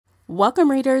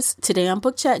Welcome, readers. Today on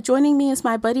Book Chat, joining me is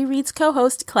my Buddy Reads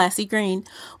co-host, Classy Green.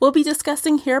 We'll be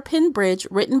discussing Hairpin Bridge,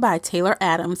 written by Taylor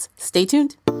Adams. Stay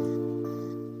tuned.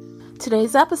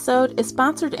 Today's episode is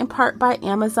sponsored in part by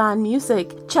Amazon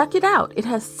Music. Check it out. It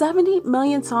has 70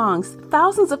 million songs,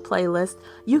 thousands of playlists.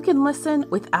 You can listen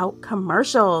without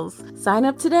commercials. Sign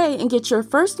up today and get your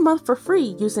first month for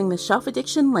free using the Shelf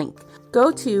Addiction link.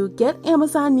 Go to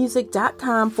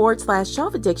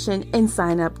getamazonmusic.com/shelf addiction and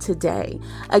sign up today.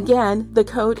 Again, the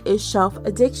code is shelf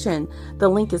addiction. The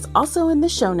link is also in the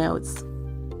show notes.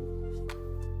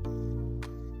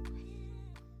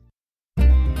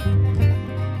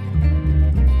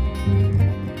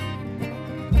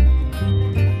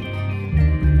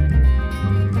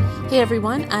 Hey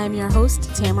everyone, I am your host,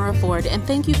 Tamara Ford, and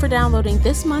thank you for downloading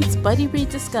this month's Buddy Read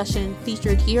discussion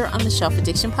featured here on the Shelf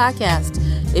Addiction podcast.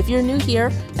 If you're new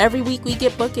here, every week we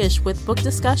get bookish with book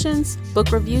discussions,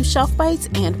 book reviews, shelf bites,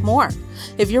 and more.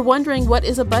 If you're wondering what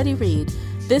is a Buddy Read,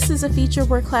 this is a feature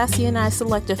where Classy and I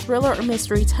select a thriller or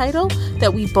mystery title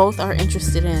that we both are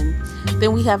interested in.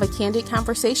 Then we have a candid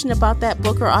conversation about that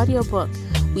book or audiobook.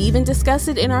 We even discuss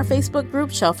it in our Facebook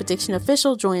group, Shelf Addiction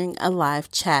Official, during a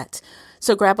live chat.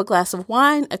 So grab a glass of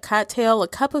wine, a cocktail, a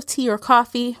cup of tea or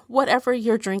coffee, whatever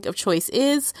your drink of choice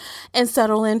is, and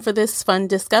settle in for this fun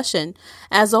discussion.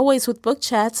 As always with book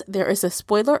chats, there is a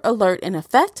spoiler alert in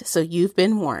effect, so you've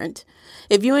been warned.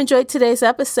 If you enjoyed today's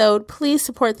episode, please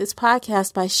support this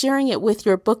podcast by sharing it with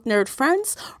your book nerd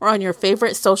friends or on your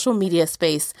favorite social media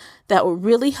space. That will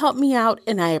really help me out,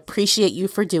 and I appreciate you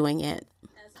for doing it.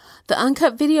 The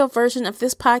uncut video version of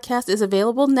this podcast is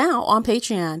available now on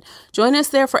Patreon. Join us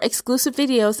there for exclusive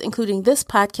videos, including this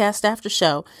podcast after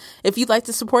show. If you'd like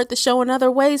to support the show in other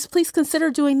ways, please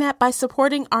consider doing that by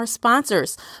supporting our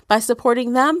sponsors. By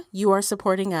supporting them, you are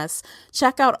supporting us.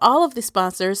 Check out all of the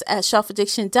sponsors at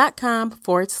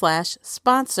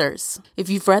shelfaddiction.com/sponsors. If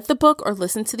you've read the book or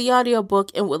listened to the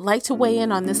audiobook and would like to weigh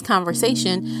in on this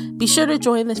conversation, be sure to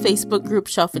join the Facebook group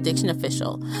Shelf Addiction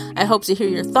Official. I hope to hear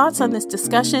your thoughts on this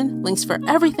discussion. Links for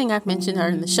everything I've mentioned are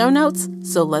in the show notes,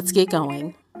 so let's get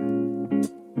going.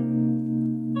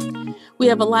 We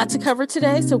have a lot to cover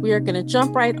today, so we are going to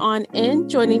jump right on in.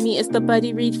 Joining me is the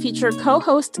Buddy Read feature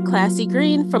co-host, Classy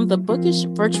Green from the Bookish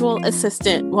Virtual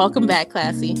Assistant. Welcome back,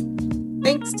 Classy.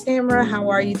 Thanks, Tamara.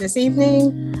 How are you this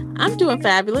evening? I'm doing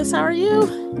fabulous. How are you?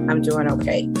 I'm doing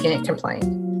okay. Can't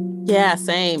complain. Yeah,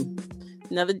 same.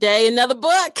 Another day, another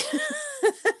book.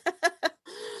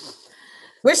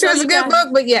 Wish it was a good book,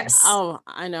 but yes. Oh,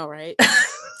 I know, right?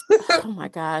 Oh my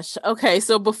gosh. Okay,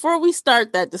 so before we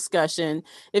start that discussion,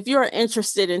 if you're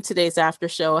interested in today's after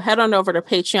show, head on over to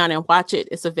Patreon and watch it.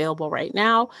 It's available right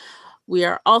now. We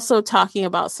are also talking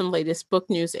about some latest book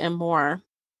news and more.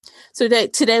 So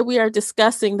today we are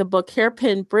discussing the book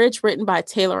Hairpin Bridge, written by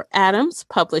Taylor Adams,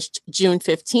 published June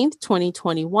 15th,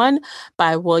 2021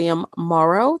 by William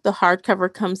Morrow. The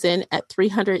hardcover comes in at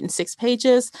 306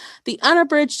 pages. The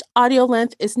unabridged audio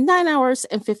length is 9 hours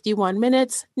and 51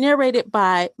 minutes, narrated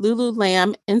by Lulu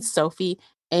Lamb and Sophie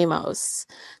Amos.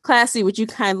 Classy, would you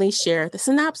kindly share the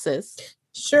synopsis?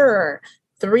 Sure.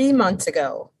 3 months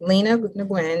ago, Lena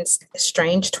Nguyen's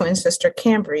estranged twin sister,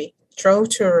 Cambry, drove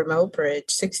to a remote bridge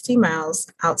 60 miles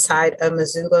outside of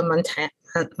Missoula, Montana,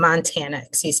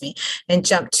 and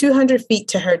jumped 200 feet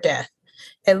to her death.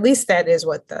 At least that is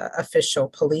what the official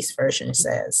police version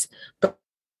says, but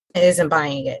isn't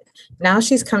buying it. Now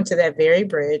she's come to that very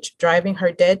bridge, driving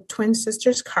her dead twin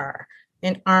sister's car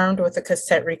and armed with a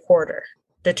cassette recorder,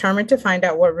 determined to find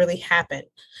out what really happened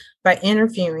by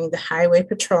interviewing the highway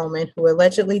patrolman who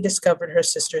allegedly discovered her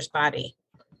sister's body.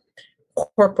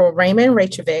 Corporal Raymond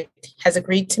Rachevik has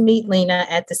agreed to meet Lena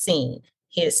at the scene.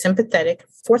 He is sympathetic,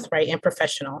 forthright, and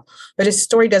professional, but his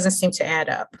story doesn't seem to add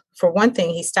up. For one thing,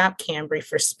 he stopped Cambry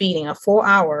for speeding a full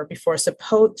hour before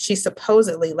she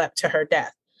supposedly leapt to her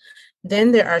death.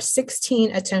 Then there are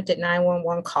 16 attempted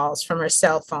 911 calls from her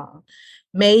cell phone,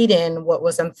 made in what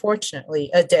was unfortunately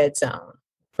a dead zone.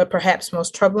 But perhaps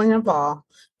most troubling of all,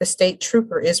 the state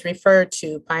trooper is referred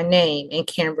to by name in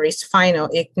Cambry's final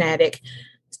enigmatic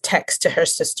text to her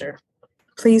sister.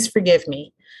 Please forgive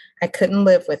me. I couldn't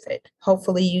live with it.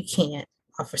 Hopefully you can,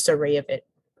 Officer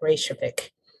Rachevik.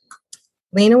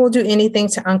 Lena will do anything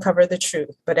to uncover the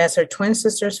truth, but as her twin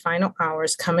sister's final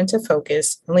hours come into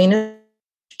focus, Lena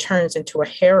turns into a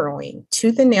harrowing,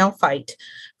 tooth-and-nail fight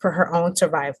for her own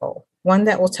survival, one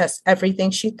that will test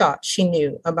everything she thought she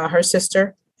knew about her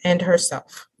sister and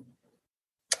herself.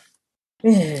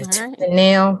 Right. The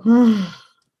nail.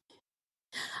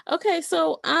 Okay,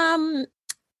 so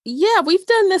yeah, we've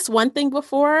done this one thing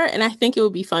before, and I think it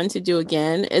would be fun to do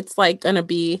again. It's like going to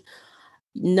be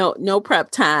No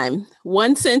prep time.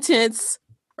 One sentence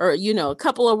or, a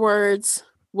couple of words.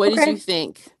 What did you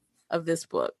think of this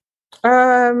book?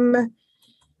 One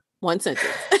sentence.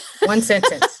 One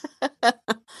sentence.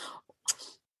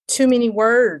 Too many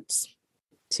words.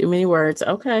 Too many words.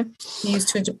 Okay. Too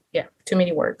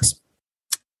many words.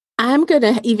 I'm going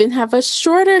to even have a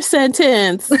shorter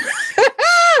sentence.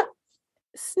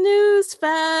 Snooze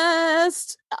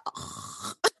fest.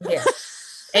 Yeah.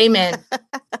 Amen.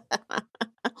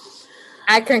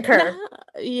 I concur.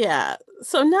 Yeah.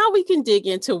 So now we can dig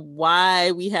into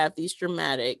why we have these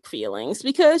dramatic feelings,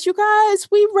 because you guys,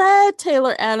 we read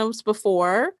Taylor Adams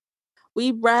before.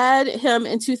 We read him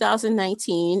in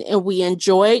 2019 and we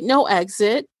enjoyed No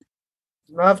Exit.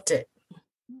 Loved it.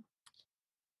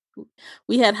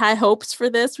 We had high hopes for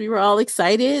this. We were all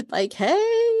excited, like, hey,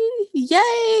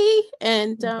 yay.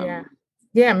 And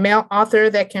male author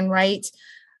that can write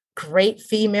great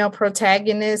female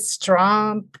protagonist,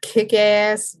 strong,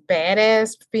 kick-ass,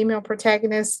 badass female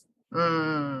protagonist.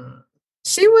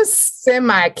 She was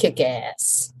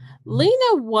semi-kick-ass.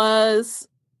 Lena was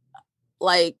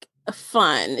like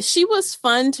fun. She was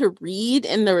fun to read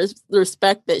in the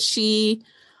respect that she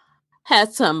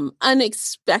had some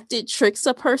unexpected tricks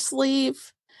up her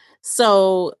sleeve.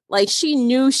 So, like, she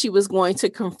knew she was going to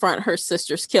confront her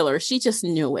sister's killer. She just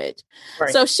knew it.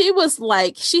 Right. So she was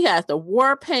like, she had the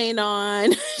war paint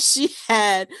on. She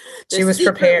had she was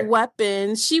prepared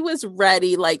weapons. She was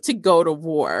ready, like, to go to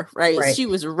war, right? She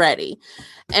was ready.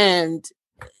 And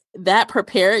that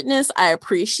preparedness I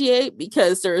appreciate,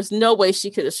 because there is no way she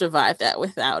could have survived that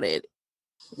without it.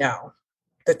 No.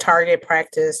 The target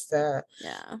practice, the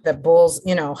bulls,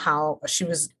 how she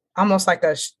was almost like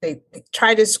they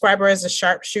tried to describe her as a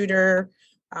sharpshooter.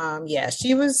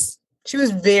 She was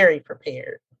very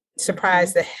prepared.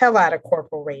 Surprised the hell out of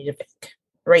Corporal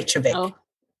Rachevik. Oh,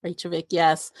 Rachevik,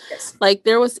 yes. Like,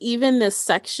 there was even this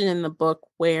section in the book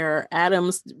where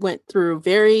Adams went through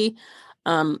very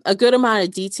a good amount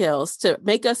of details to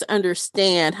make us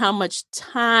understand how much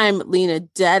time Lena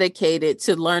dedicated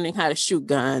to learning how to shoot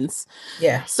guns.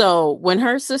 Yeah. So when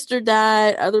her sister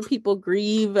died, other people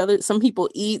grieve, some people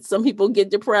eat, some people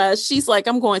get depressed. She's like,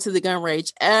 I'm going to the gun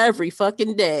range every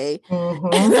fucking day.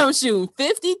 And I'm shooting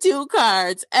 52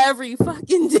 cards every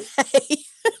fucking day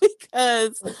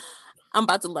because I'm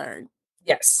about to learn.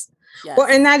 Yes. Well,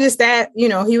 and not just that,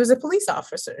 he was a police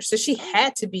officer. So she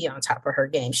had to be on top of her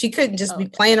game. She couldn't just be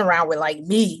playing around with like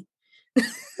me,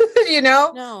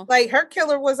 No. Like her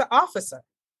killer was an officer.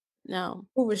 No.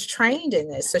 Who was trained in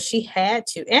this. So she had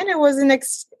to. And it was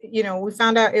we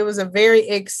found out it was a very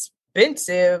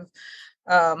expensive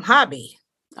hobby.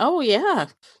 Oh, yeah.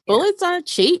 Bullets aren't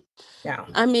cheap. Yeah.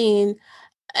 I mean,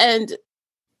 and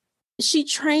she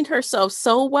trained herself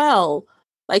so well.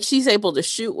 Like, she's able to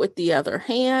shoot with the other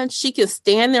hand. She can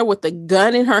stand there with the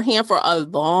gun in her hand for a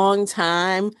long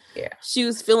time. Yeah. She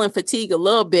was feeling fatigue a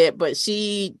little bit, but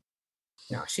she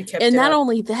kept and it not up.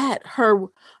 only that,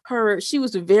 she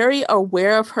was very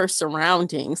aware of her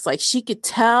surroundings. Like, she could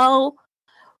tell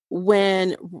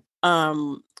when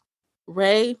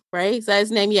Ray, is that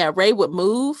his name? Yeah, Ray would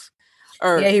move.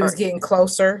 He was getting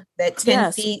closer. That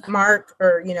 10 feet mark,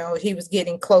 or he was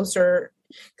getting closer.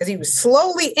 Because he was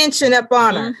slowly inching up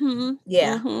on her. Mm-hmm.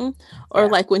 Yeah. Mm-hmm. Or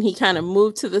like when he kind of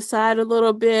moved to the side a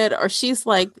little bit, or she's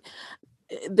like,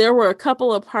 there were a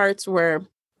couple of parts where,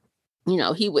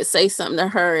 he would say something to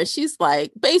her and she's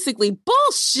like, basically,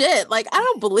 bullshit. Like, I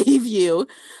don't believe you.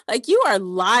 Like, you are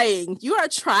lying. You are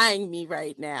trying me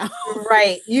right now.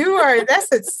 Right. You are. That's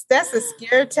a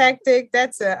scare tactic.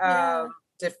 That's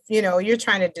you're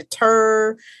trying to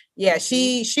deter. Yeah,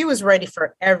 she was ready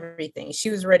for everything. She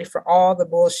was ready for all the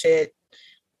bullshit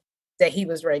that he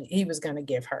was going to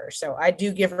give her. So I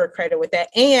do give her credit with that.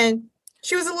 And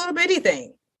she was a little bitty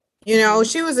thing.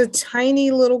 She was a tiny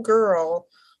little girl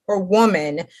or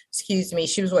woman, excuse me.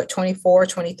 She was 24,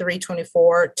 23,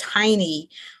 24, tiny,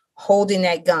 holding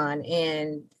that gun.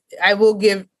 And I will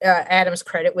give Adams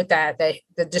credit with that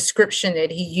the description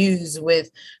that he used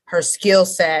with her skill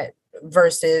set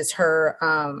versus her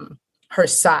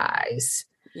size,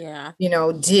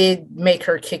 did make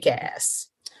her kick ass.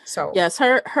 So yes,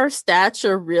 her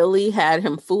stature really had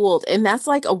him fooled. And that's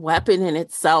like a weapon in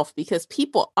itself, because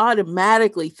people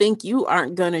automatically think you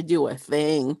aren't going to do a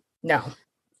thing. No.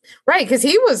 Right. Because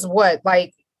he was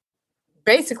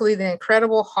basically the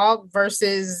Incredible Hulk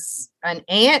versus an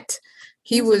ant.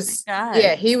 He was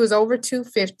over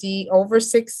 250, over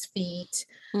 6 feet.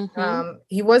 Mm-hmm.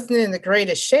 He wasn't in the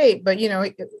greatest shape, but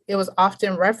it was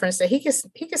often referenced that he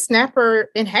could snap her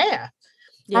in half.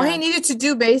 Yeah. All he needed to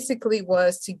do basically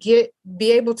was to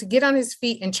be able to get on his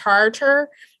feet and charge her,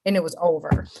 and it was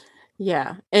over.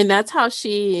 Yeah. And that's how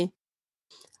she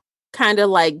kind of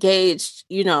like gauged,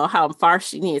 how far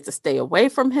she needed to stay away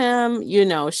from him.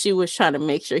 She was trying to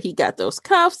make sure he got those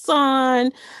cuffs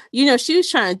on. She was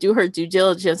trying to do her due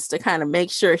diligence to kind of make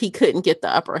sure he couldn't get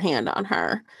the upper hand on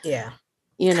her. Yeah.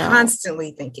 You know,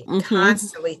 constantly thinking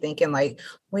like,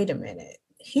 wait a minute.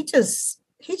 He just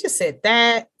said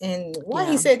that. And while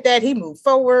he said that, he moved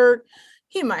forward.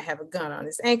 He might have a gun on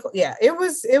his ankle. Yeah, it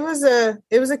was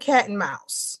a cat and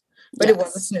mouse, but it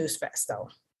was a snooze fest though.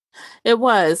 It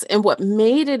was. And what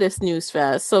made it a snooze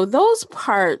fest, so those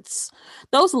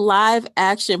live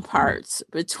action parts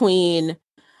between,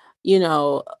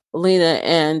 Lena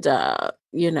and,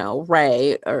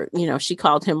 Ray, or, she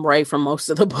called him Ray for most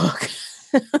of the book.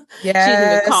 Yes. She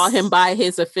didn't even call him by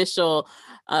his official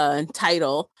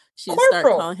title. She just started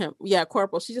calling him,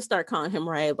 Corporal. She just started calling him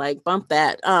Ray, like bump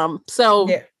that.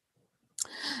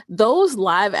 Those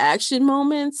live action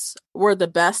moments were the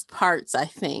best parts, I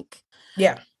think.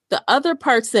 Yeah. The other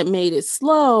parts that made it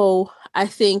slow, I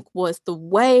think, was the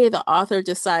way the author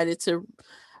decided to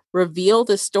reveal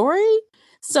the story.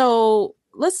 So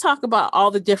let's talk about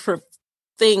all the different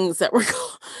things that were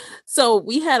going. So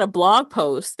we had a blog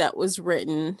post that was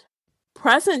written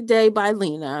present day by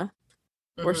Lena,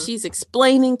 where she's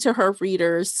explaining to her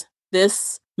readers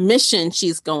this mission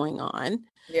she's going on.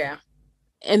 Yeah.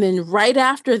 And then right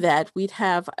after that, we'd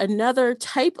have another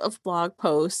type of blog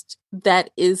post that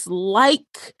is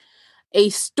like a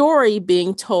story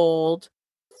being told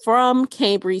from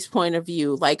Cambry's point of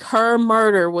view, like her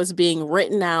murder was being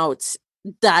written out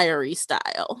diary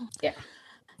style. Yeah.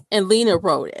 And Lena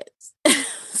wrote it.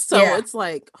 So it's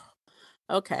like,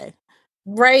 okay.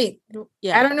 Right.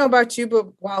 Yeah. I don't know about you,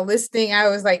 but while listening, I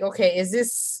was like, okay,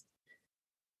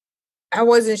 I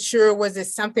wasn't sure. Was it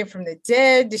something from the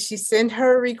dead? Did she send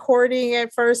her recording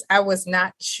at first? I was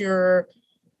not sure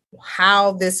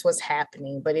how this was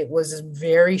happening, but it was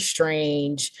very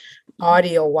strange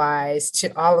audio wise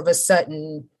to all of a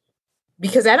sudden,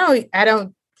 because I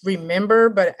don't remember,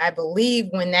 but I believe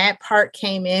when that part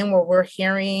came in where we're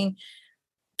hearing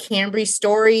Cambry's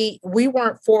story, we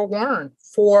weren't forewarned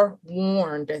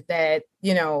that,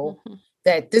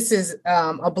 that this is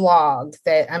a blog,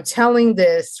 that I'm telling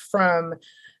this from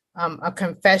a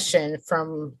confession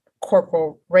from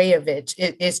Corporal Rayovich.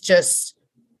 It's just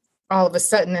all of a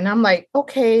sudden. And I'm like,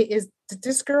 okay, did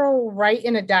this girl write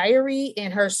in a diary?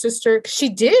 And her sister,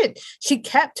 she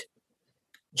kept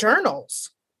journals,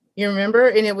 you remember?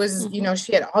 And it was,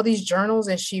 she had all these journals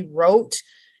and she wrote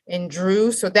and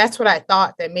drew. So that's what I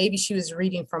thought, that maybe she was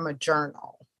reading from a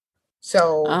journal.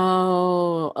 So,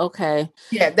 oh, okay.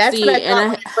 Yeah, that's what I thought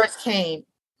when it first came,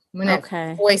 when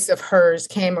that voice of hers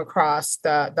came across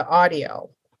the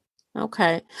audio.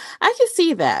 Okay. I can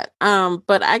see that.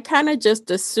 But I kind of just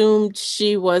assumed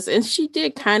she was, and she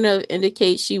did kind of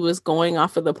indicate she was going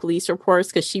off of the police reports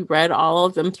because she read all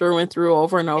of them through and through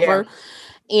over and over. Yeah.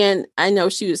 And I know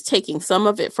she was taking some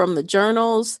of it from the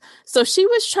journals. So she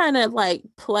was trying to like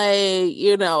play,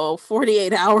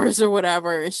 48 hours or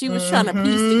whatever. And she was trying to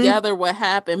piece together what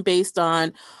happened based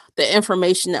on the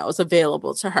information that was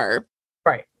available to her.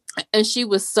 Right. And she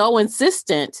was so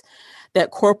insistent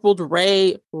that Corporal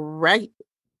Rayovich,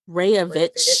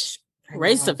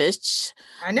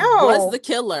 I know, was the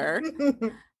killer.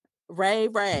 Ray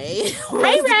was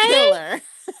the killer.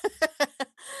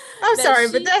 I'm sorry,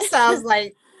 but that sounds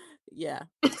like... Yeah.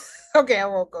 Okay, I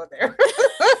won't go there.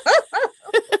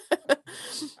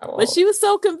 But she was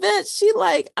so convinced. She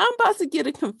like, I'm about to get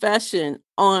a confession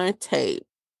on tape.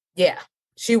 Yeah,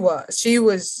 she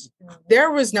was.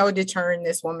 There was no deterring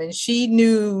this woman. She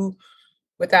knew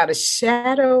without a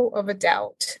shadow of a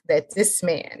doubt that this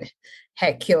man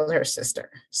had killed her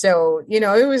sister. So,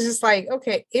 it was just like,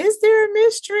 okay, is there a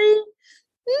mystery?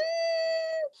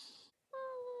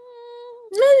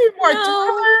 Maybe more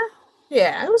thriller.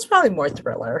 Yeah, it was probably more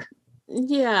thriller.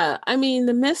 Yeah, I mean,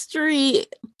 the mystery,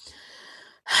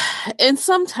 and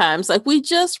sometimes, like, we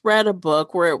just read a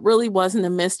book where it really wasn't a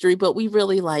mystery, but we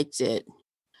really liked it.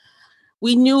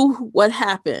 We knew what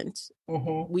happened.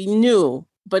 We knew.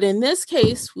 But in this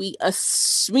case, we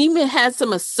had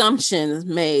some assumptions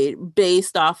made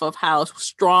based off of how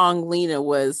strong Lena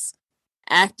was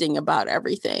acting about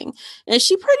everything. And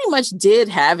she pretty much did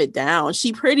have it down.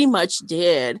 She pretty much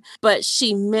did. But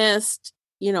she missed,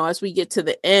 as we get to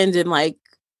the end and like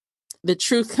the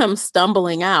truth comes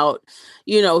stumbling out,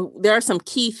 there are some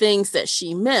key things that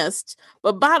she missed.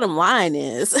 But bottom line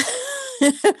is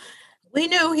we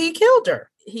knew he killed her.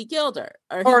 He killed her.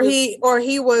 Or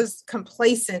he was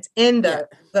complacent in the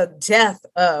death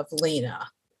of Lena.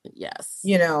 Yes.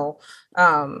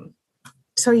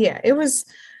 So yeah, it was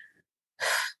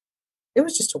it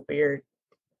was just a weird,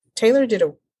 Taylor did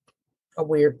a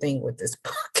weird thing with this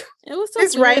book. It was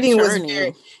His weird writing journey. was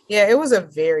very, yeah, it was a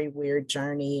very weird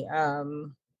journey.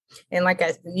 And like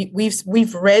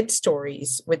we've read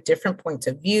stories with different points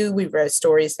of view. We've read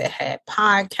stories that had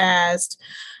podcasts.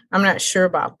 I'm not sure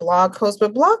about blog posts,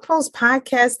 but blog posts,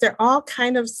 podcasts, they're all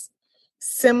kind of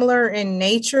similar in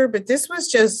nature, but this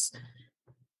was just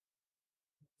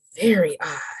very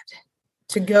odd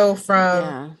to go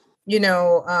from,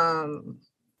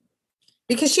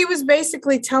 because she was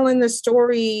basically telling the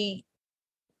story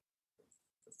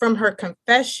from her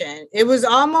confession. It was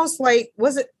almost like,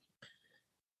 was it,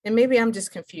 and maybe I'm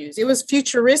just confused. It was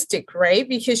futuristic, right?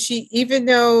 Because even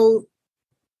though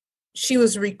she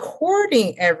was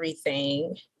recording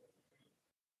everything,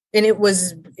 and it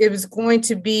was going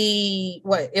to be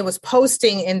it was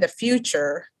posting in the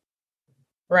future,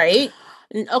 right?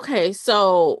 Okay,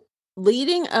 so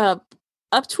leading up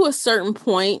to a certain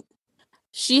point,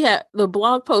 she had, the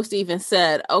blog post even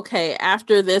said, okay,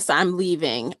 after this, I'm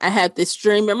leaving. I had this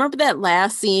dream. Remember that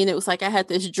last scene? It was like, I had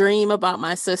this dream about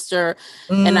my sister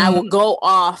and I will go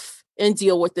off and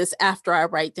deal with this after I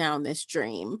write down this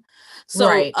dream.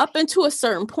 So up until a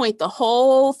certain point, the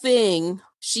whole thing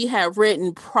she had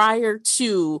written prior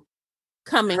to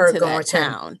coming to that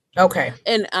town. Okay.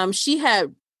 And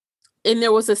and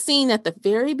there was a scene at the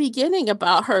very beginning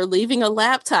about her leaving a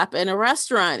laptop in a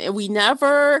restaurant, and we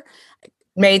never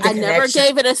made the connection. Never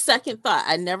gave it a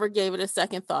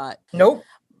second thought. Nope.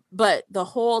 But the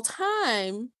whole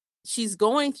time she's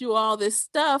going through all this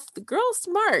stuff, the girl's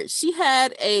smart. She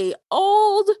had a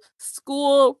old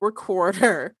school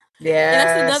recorder. Yeah. And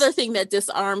that's another thing that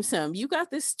disarms him. You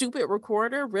got this stupid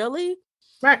recorder, really?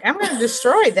 Right. I'm going to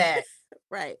destroy that.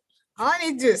 Right. I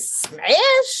need to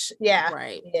smash. Yeah.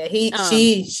 Right. Yeah.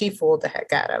 She fooled the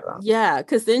heck out of him. Yeah.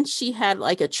 Because then she had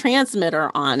like a transmitter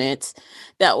on it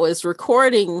that was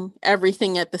recording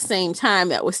everything at the same time,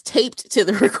 that was taped to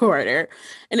the recorder,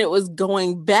 and it was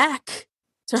going back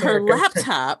to her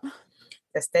laptop.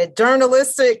 That's that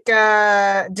journalistic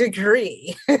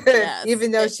degree. Yes.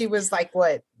 Even though she was like,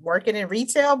 working in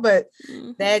retail, but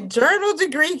that journal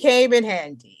degree came in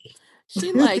handy.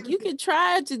 She like, you can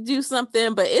try to do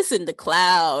something, but it's in the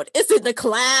cloud. It's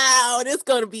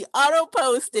going to be auto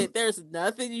posted. There's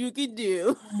nothing you can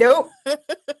do. Nope.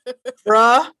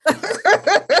 Bruh.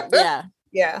 Yeah.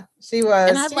 Yeah, she was.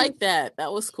 And I like that.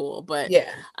 That was cool. But yeah.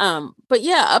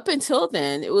 Up until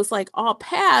then, it was like all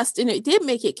past, and it did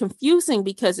make it confusing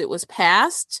because it was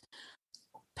past,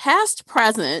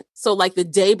 present. So like the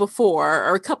day before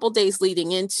or a couple days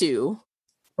leading into.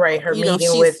 Right. Her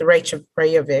meeting with Rachel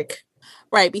Rayovic.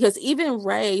 Right. Because even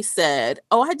Ray said,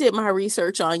 oh, I did my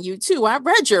research on you too. I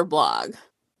read your blog.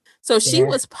 So she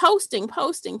was posting.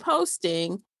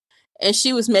 And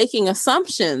she was making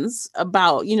assumptions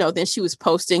about, then she was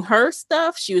posting her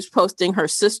stuff. She was posting her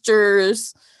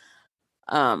sister's,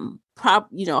 how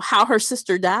her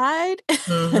sister died.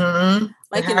 Mm-hmm.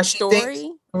 Like in a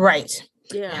story. Right.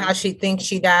 Yeah. How she thinks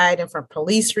she died, and from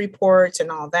police reports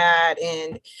and all that.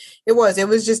 And it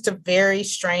was just a very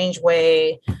strange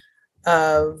way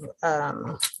of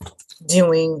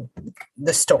doing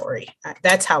the story.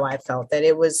 That's how I felt, that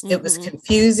it was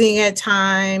confusing at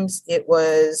times. It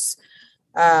was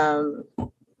and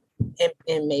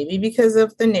maybe because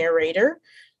of the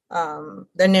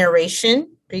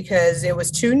narration, because it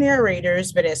was two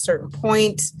narrators, but at certain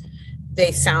points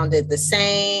they sounded the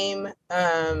same.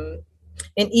 And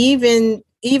even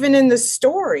in the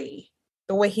story,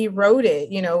 the way he wrote it,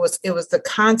 it was the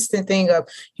constant thing of,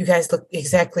 you guys look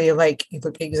exactly alike. You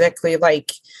look exactly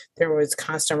like. There was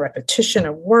constant repetition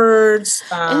of words.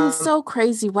 And it's so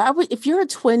crazy. If you're a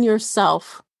twin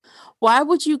yourself, why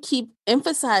would you keep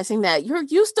emphasizing that? You're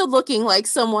used to looking like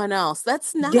someone else.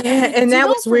 That's not. Yeah, and that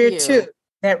was weird too.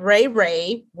 That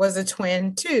Ray was a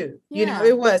twin too. Yeah.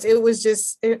 It was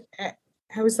just.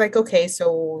 I was like, okay,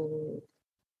 so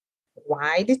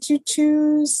why did you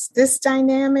choose this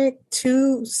dynamic?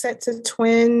 Two sets of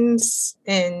twins,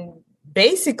 and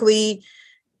basically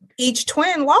each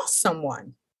twin lost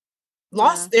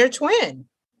their twin.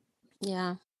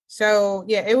 Yeah. So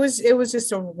yeah, it was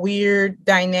just a weird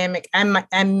dynamic.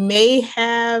 I may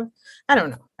have, I don't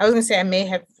know. I was gonna say I may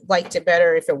have liked it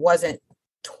better if it wasn't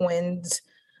twins,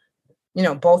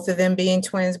 both of them being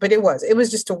twins, but it was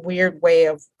just a weird way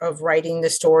of writing the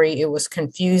story. It was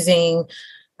confusing.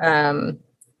 I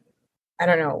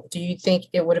don't know. Do you think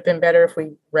it would have been better if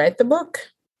we read the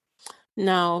book?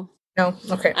 No. No?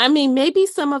 Okay. I mean, maybe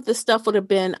some of the stuff would have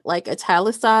been like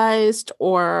italicized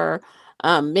or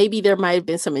Maybe there might have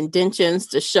been some indentions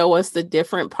to show us the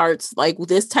different parts, like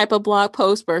this type of blog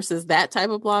post versus that type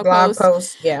of blog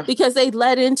post. Yeah. Because they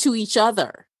led into each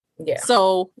other. Yeah.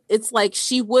 So it's like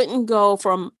she wouldn't go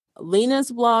from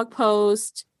Lena's blog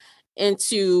post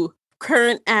into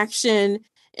current action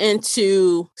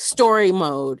into story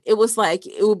mode. It was like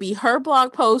it would be her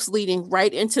blog post leading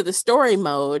right into the story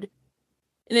mode.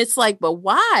 And it's like, but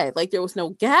why? Like there was no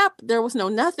gap, there was no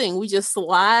nothing. We just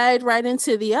slide right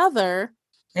into the other.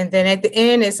 And then at the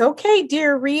end, it's okay,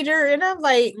 dear reader. And I'm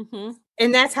like,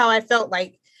 and that's how I felt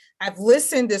like I've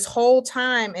listened this whole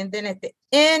time. And then at the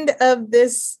end of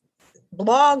this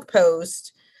blog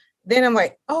post, then I'm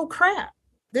like, oh crap,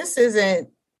 this isn't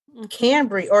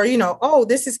Cambry, or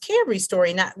this is Cambry's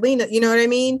story, not Lena. You know what I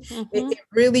mean? It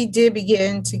really did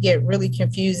begin to get really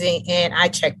confusing, and I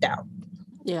checked out.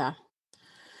 Yeah,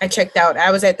 I checked out. I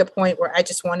was at the point where I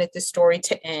just wanted the story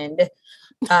to end.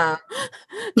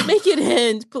 Make it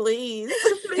end, please.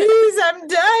 Please, I'm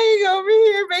dying over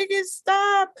here. Make it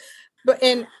stop. But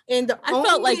I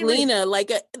felt like Lena,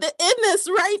 like end this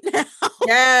right now.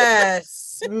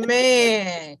 Yes,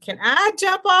 man. Can I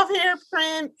jump off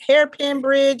Hairpin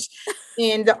Bridge?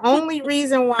 And the only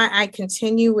reason why I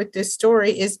continue with this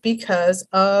story is because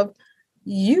of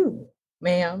you,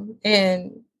 ma'am,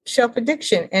 and Shelf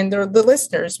Addiction and the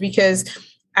listeners, because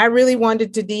I really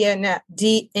wanted to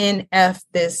DNF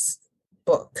this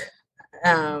book.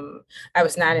 I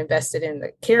was not invested in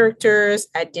the characters.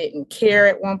 I didn't care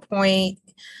at one point.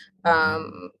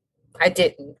 I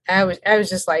didn't. I was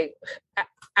just like,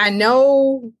 I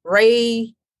know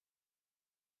Ray,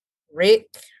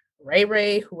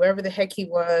 whoever the heck he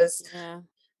was. Yeah.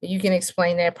 You can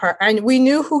explain that part. And we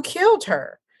knew who killed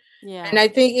her. Yeah. And I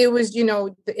think it was,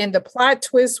 and the plot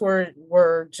twists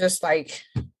were just like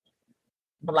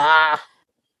blah.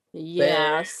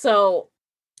 Yeah.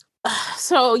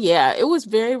 So yeah, it was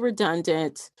very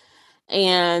redundant.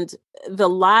 And the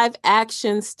live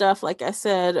action stuff, like I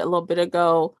said a little bit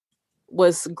ago,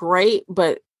 was great,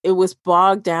 but it was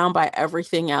bogged down by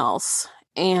everything else.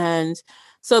 And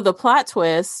so the plot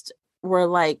twists were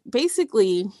like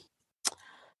basically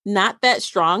not that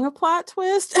strong a plot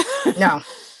twist. No,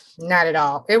 not at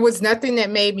all. It was nothing that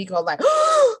made me go like,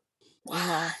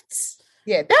 what?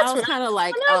 Yeah, that's what kind of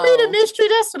like. When I read a mystery,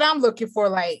 that's what I'm looking for.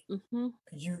 Like,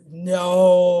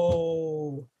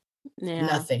 nothing.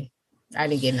 I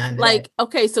didn't get none of that.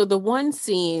 Okay, so the one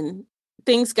scene,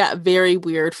 things got very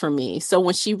weird for me. So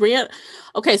when she ran,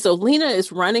 so Lena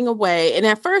is running away, and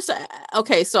at first,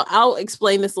 so I'll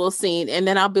explain this little scene, and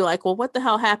then I'll be like, well, what the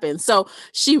hell happened? So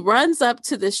she runs up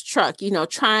to this truck,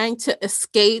 trying to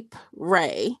escape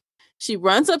Ray. She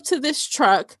runs up to this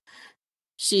truck.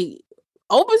 She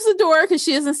opens the door because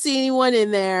she doesn't see anyone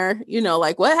in there.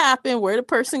 Like what happened? Where'd the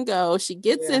person go? She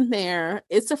gets in there.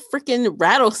 It's a freaking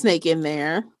rattlesnake in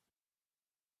there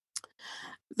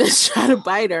that's trying to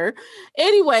bite her.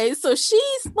 Anyway, so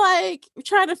she's like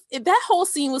that whole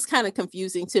scene was kind of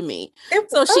confusing to me. It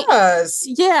was.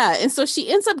 And so she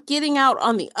ends up getting out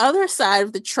on the other side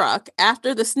of the truck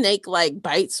after the snake like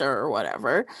bites her or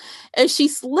whatever. And she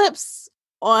slips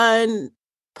on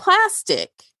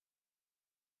plastic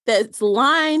that's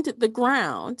lined the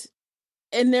ground,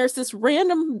 and there's this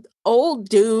random old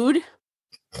dude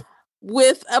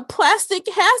with a plastic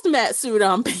hazmat suit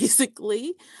on,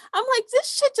 basically. I'm like,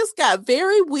 this shit just got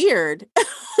very weird.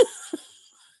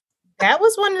 That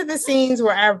was one of the scenes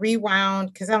where I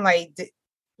rewound because I'm like,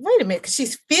 wait a minute, because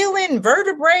she's feeling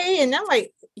vertebrae, and I'm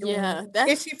like,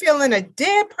 is she feeling a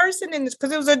dead person in this?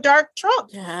 Because it was a dark truck.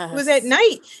 It was at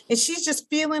night, and she's just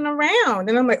feeling around,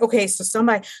 and I'm like, okay, so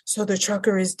the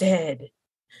trucker is dead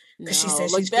because she said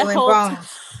she's feeling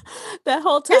bones. That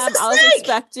whole time, I was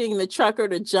expecting the trucker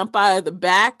to jump out of the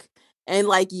back and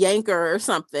like yank her or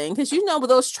something, because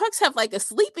those trucks have like a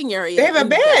sleeping area. They have a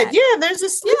bed. Yeah, there's a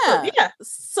sleeper. Yeah.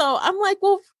 So I'm like,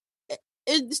 well.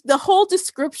 It's the whole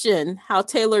description, how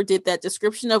Taylor did that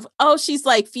description of, she's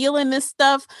like feeling this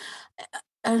stuff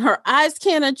and her eyes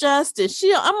can't adjust. And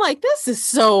I'm like, this is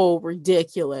so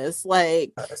ridiculous.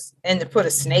 Like, and to put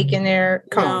a snake in there.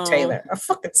 Come on, Taylor, a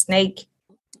fucking snake.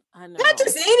 I know. Not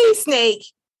just any snake.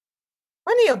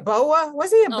 Wasn't he a boa?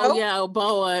 Was he a boa? Oh yeah, a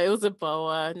boa. It was a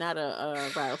boa, not a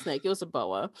rattlesnake. It was a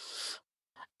boa.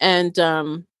 And,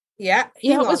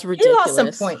 it was ridiculous.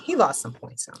 He lost some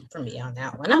points for me on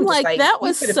that one. I'm like, that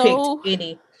was so.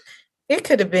 It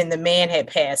could have been the man had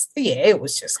passed. Yeah, it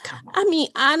was just come on. I mean,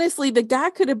 honestly, the guy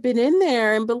could have been in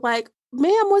there and been like,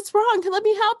 "Ma'am, what's wrong? Let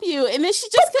me help you." And then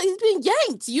he's being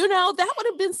yanked. That would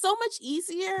have been so much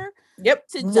easier. Yep.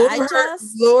 to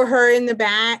digest. Lure her in the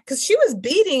back because she was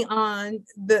beating on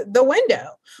the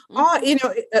window.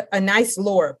 A nice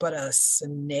lure, but a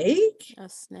snake. A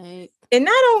snake. And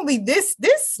not only this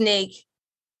snake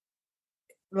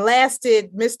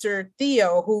lasted Mr.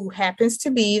 Theo, who happens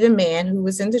to be the man who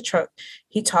was in the truck.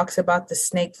 He talks about the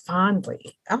snake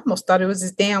fondly. I almost thought it was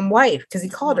his damn wife because he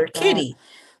called her Kitty.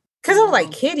 Because I was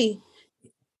like, Kitty.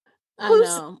 I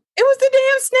know. It was the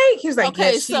damn snake. He was like,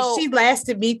 okay, she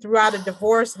lasted me throughout a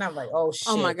divorce. And I'm like, oh, shit.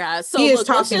 Oh, my God. So he is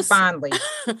talking fondly.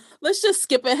 Let's just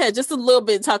skip ahead just a little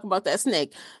bit and talk about that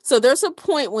snake. So there's a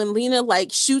point when Lena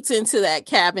like shoots into that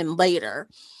cabin later.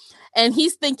 And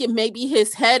he's thinking maybe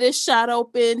his head is shot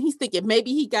open. He's thinking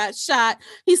maybe he got shot.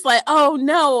 He's like, oh,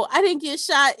 no, I didn't get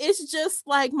shot. It's just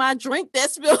like my drink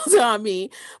that spilled on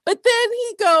me. But then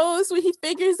he goes, when he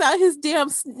figures out his damn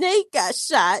snake got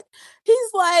shot,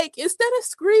 he's like, instead of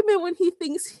screaming when he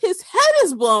thinks his head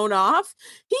is blown off,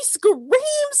 he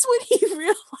screams when he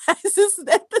realizes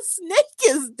that the snake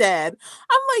is dead.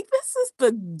 I'm like, this is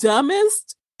the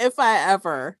dumbest if I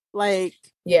ever, like.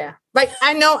 Yeah. Like,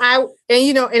 I know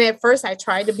and at first I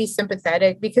tried to be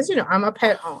sympathetic because, I'm a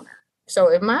pet owner.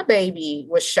 So if my baby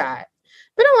was shot,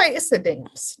 but I'm like, it's a damn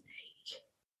snake.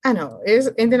 I know.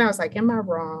 And then I was like, am I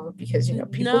wrong? Because,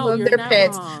 people love their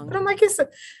pets. Wrong. But I'm like,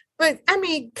 but I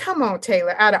mean, come on,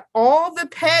 Taylor, out of all the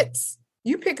pets,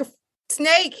 you pick a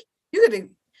snake, you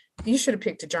should have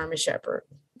picked a German Shepherd.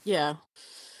 Yeah.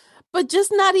 But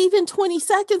just not even 20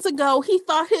 seconds ago, he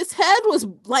thought his head was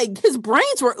like his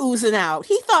brains were oozing out.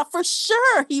 He thought for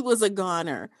sure he was a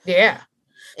goner. Yeah.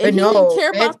 And he didn't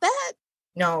care about that.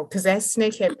 No, because that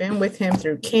snake had been with him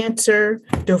through cancer,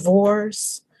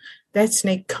 divorce. That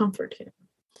snake comforted him.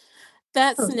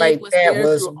 That snake was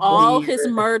there through all his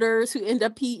murders, he ended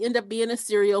up being a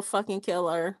serial fucking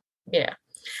killer. Yeah.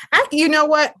 You know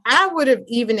what? I would have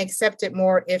even accepted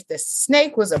more if the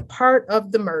snake was a part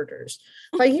of the murders.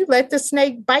 Like, you let the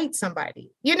snake bite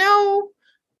somebody. The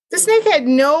snake had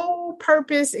no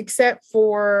purpose except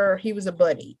for he was a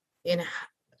buddy.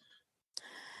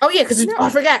 I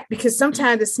forgot, because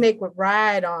sometimes the snake would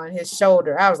ride on his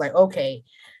shoulder. I was like, okay,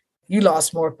 you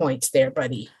lost more points there,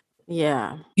 buddy.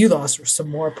 Yeah. You lost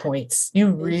some more points.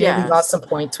 You really lost some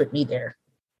points with me there.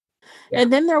 Yeah.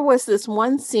 And then there was this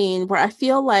one scene where I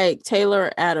feel like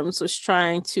Taylor Adams was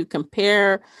trying to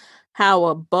compare how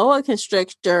a boa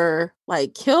constrictor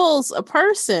like kills a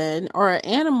person or an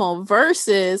animal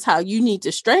versus how you need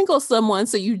to strangle someone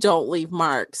so you don't leave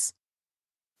marks.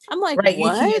 I'm like, right,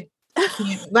 what?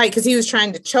 Because he was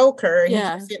trying to choke her.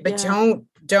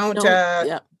 Don't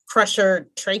crush her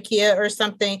trachea or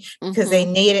something, because they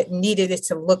needed it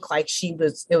to look like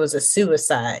it was a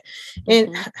suicide.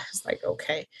 And I was like,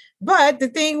 okay. But the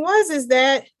thing is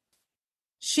that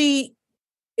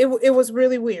it was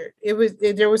really weird.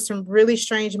 There was some really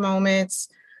strange moments.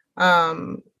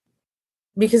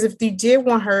 Because if you did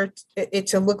want it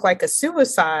to look like a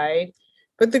suicide,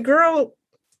 but the girl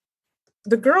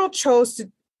chose to,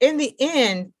 in the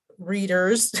end,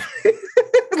 readers,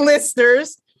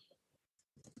 listeners,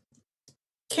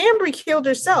 Cambry killed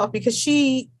herself because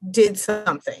she did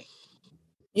something,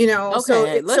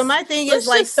 Okay, so my thing is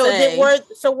like,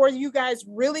 were you guys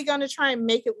really going to try and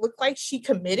make it look like she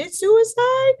committed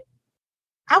suicide?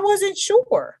 I wasn't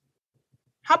sure.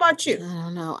 How about you?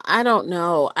 I don't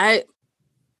know. I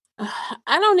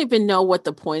don't even know what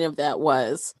the point of that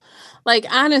was. Like,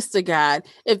 honest to God,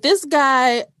 if this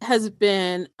guy has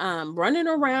been running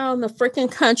around the freaking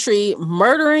country,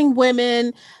 murdering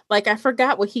women, like, I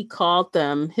forgot what he called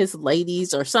them, his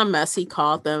ladies or some mess he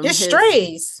called them. His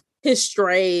strays.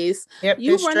 Yep,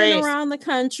 you running around the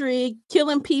country,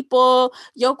 killing people,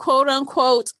 your quote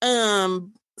unquote, what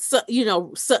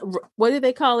do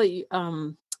they call it?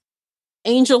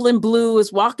 Angel in Blue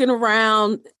is walking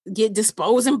around,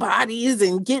 disposing bodies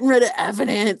and getting rid of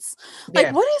evidence.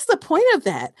 Like, what is the point of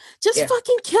that? Just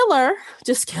fucking kill her.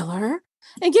 Just kill her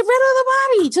and get rid of the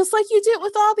body, just like you did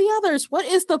with all the others. What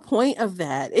is the point of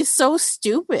that? It's so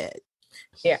stupid.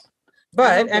 Yeah.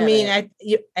 But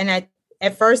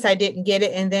at first I didn't get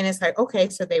it. And then it's like, okay,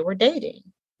 so they were dating.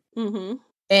 Mm-hmm.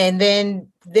 And then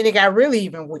it got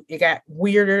it got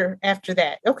weirder after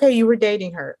that. Okay, you were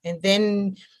dating her. And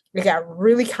then it got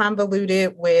really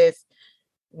convoluted with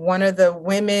one of the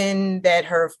women that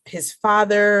his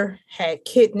father had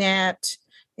kidnapped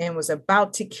and was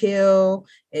about to kill,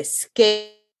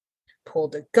 escaped,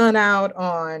 pulled a gun out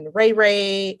on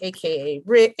Ray, aka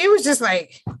Rick. It was just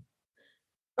like,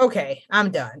 okay,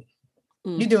 I'm done.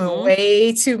 You're doing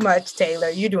way too much, Taylor.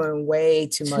 You're doing way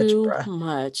too much, bruh. Too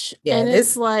much. Yeah, and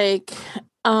it's like,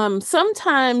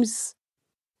 sometimes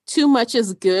too much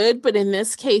is good, but in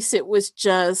this case, it was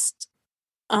just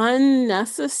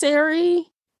unnecessary.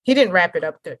 He didn't wrap it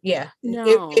up.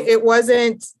 No. It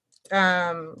wasn't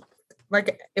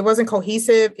it wasn't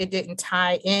cohesive. It didn't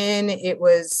tie in. It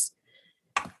was,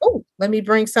 oh, let me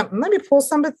pull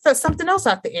something else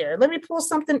out the air. Let me pull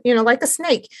something, like a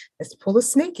snake. Let's pull a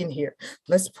snake in here.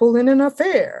 Let's pull in an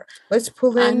affair. Let's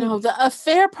pull in. I know the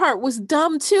affair part was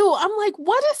dumb too. I'm like,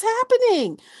 what is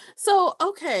happening? So,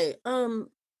 okay.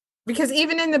 Because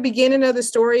even in the beginning of the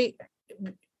story,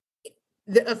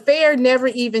 the affair never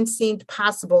even seemed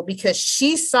possible because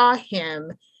she saw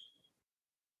him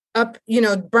up,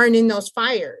 burning those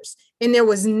fires. And there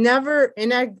was never,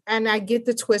 and I get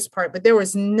the twist part, but there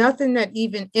was nothing that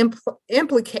even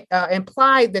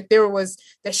implied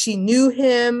that she knew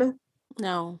him.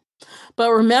 No.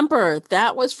 But remember,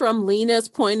 that was from Lena's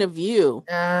point of view.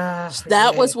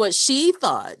 That was what she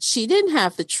thought. She didn't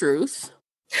have the truth.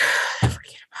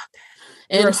 Forget about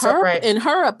that. In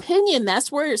her opinion,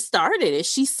 that's where it started. Is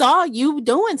she saw you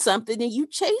doing something and you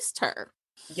chased her.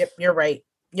 Yep, you're right.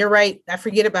 You're right. I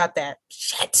forget about that.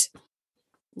 Shit.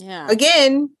 Yeah.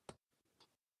 Again,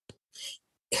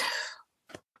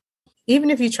 even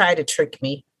if you try to trick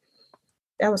me,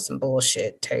 that was some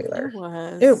bullshit, Taylor.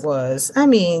 It was. I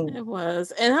mean, it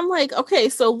was. And I'm like, okay,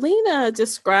 so Lena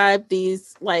described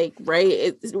these like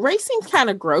Ray seemed kind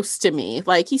of gross to me.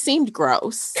 Like he seemed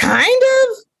gross. Kind of.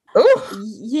 Ooh.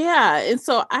 Yeah. And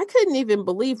so I couldn't even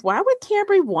believe, why would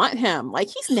Cambry want him? Like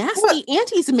he's nasty and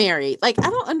he's married. Like I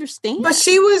don't understand. But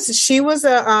she was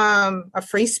a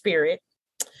free spirit.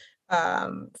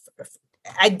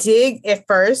 I dig at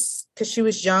first because she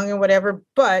was young and whatever,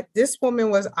 but this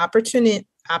woman was opportunistic.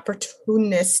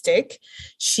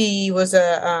 She was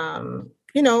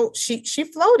she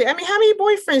floated. I mean, how many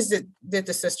boyfriends did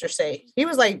the sister say? He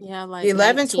was like 11,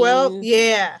 19. 12.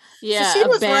 Yeah. Yeah. So she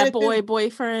was bad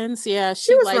boyfriends. Yeah.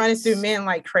 She was running through men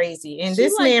like crazy. And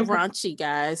this man raunchy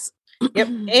guys. Yep.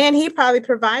 And he probably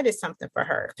provided something for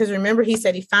her. Because remember, he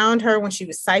said he found her when she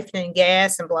was siphoning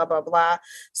gas and blah, blah, blah.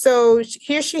 So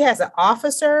here she has an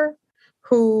officer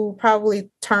who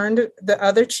probably turned the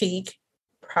other cheek,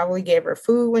 probably gave her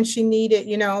food when she needed,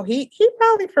 he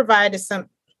probably provided some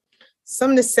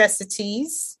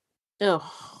necessities. Ugh.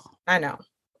 I know.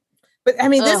 But I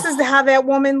mean, this is how that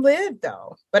woman lived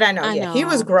though. But I know. He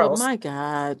was gross. Oh my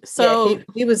God. So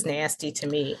he was nasty to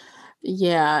me.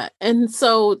 Yeah. And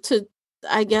so to,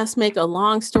 I guess, make a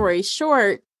long story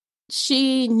short,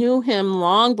 she knew him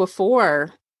long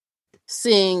before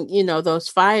seeing, those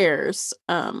fires.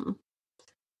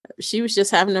 She was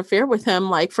just having an affair with him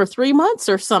like for 3 months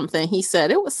or something. He said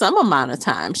it was some amount of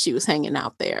time she was hanging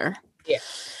out there. Yeah.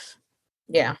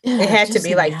 Yeah. It had to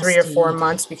be like 3 or 4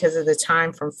 months because of the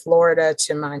time from Florida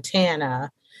to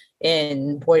Montana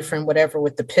and boyfriend, whatever,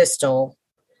 with the pistol.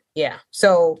 Yeah.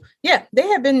 So, yeah, they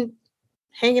have been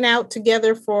hanging out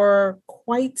together for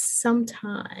quite some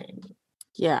time.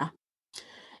 Yeah.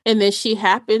 And then she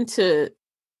happened to,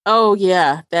 oh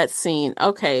yeah, that scene.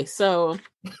 Okay. So,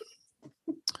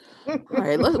 all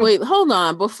right, hold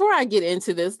on. Before I get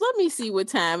into this, let me see what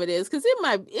time it is. Cause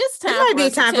it's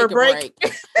time for a break.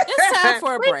 It's time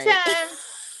for a break.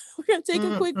 We're going to take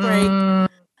a quick break.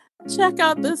 Check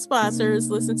out the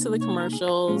sponsors, listen to the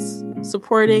commercials.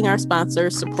 Supporting our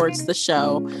sponsors supports the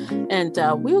show. And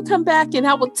we will come back and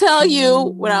I will tell you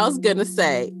what I was going to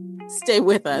say. Stay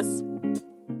with us.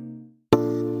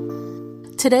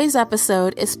 Today's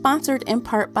episode is sponsored in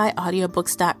part by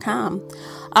audiobooks.com.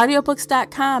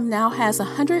 Audiobooks.com now has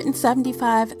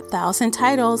 175,000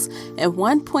 titles and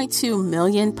 1.2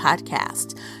 million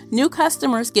podcasts. New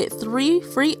customers get 3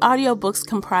 free audiobooks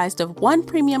comprised of 1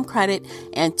 premium credit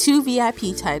and 2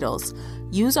 VIP titles.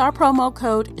 Use our promo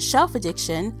code Shelf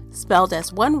Addiction, spelled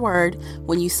as one word,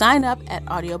 when you sign up at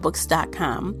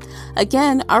audiobooks.com.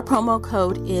 Again, our promo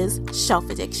code is Shelf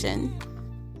Addiction.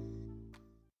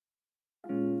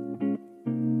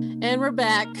 And we're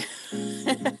back.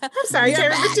 I'm sorry,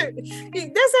 Tara,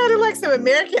 that sounded like some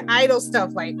American Idol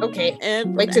stuff. Like, okay,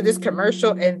 and wait till this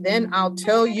commercial, and then I'll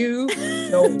tell you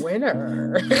the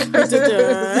winner.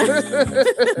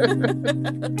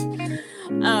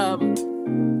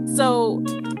 So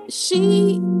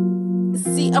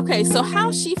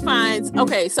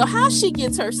how she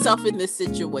gets herself in this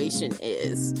situation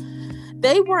is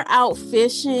they were out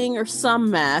fishing or some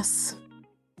mess.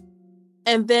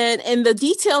 And then in the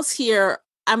details here,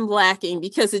 I'm lacking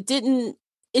because it didn't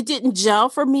gel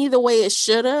for me the way it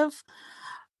should have.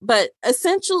 But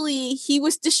essentially, he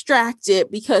was distracted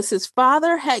because his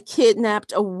father had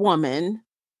kidnapped a woman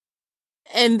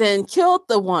and then killed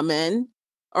the woman,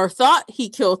 or thought he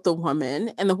killed the woman.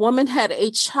 And the woman had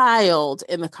a child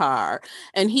in the car.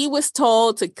 And he was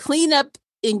told to clean up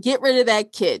and get rid of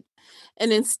that kid.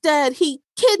 And instead, he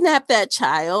kidnapped that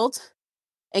child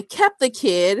and kept the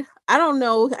kid. I don't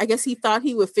know. I guess he thought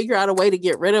he would figure out a way to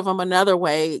get rid of him another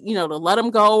way, to let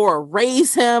him go or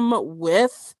raise him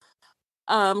with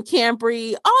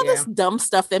Cambry, all this dumb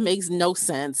stuff that makes no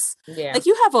sense. Yeah. Like,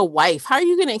 you have a wife. How are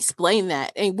you going to explain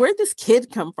that? And where'd this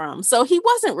kid come from? So he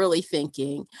wasn't really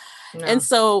thinking. No. And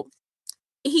so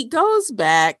he goes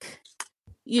back,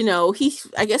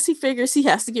 I guess he figures he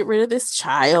has to get rid of this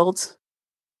child.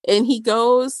 And he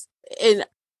goes and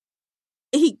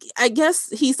I guess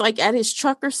he's like at his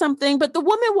truck or something, but the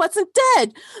woman wasn't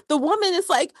dead. The woman is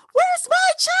like, "Where's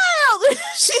my child?"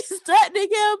 She's threatening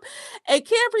him, and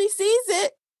Cambry sees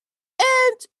it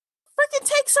and freaking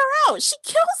takes her out. She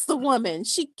kills the woman.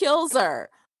 She kills her.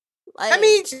 Like,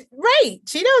 right.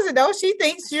 She doesn't know. She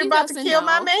thinks you're about to kill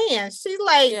my man. She's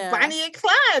like Bonnie and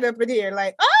Clyde up in here.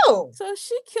 Like, oh. So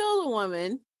she killed a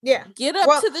woman. Yeah. Get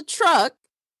up to the truck.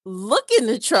 Look in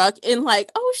the truck and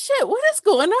like, oh shit, what is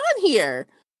going on here?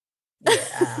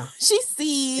 Yeah. She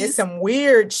sees there's some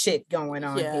weird shit going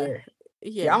on here.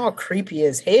 Yeah. Y'all creepy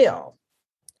as hell.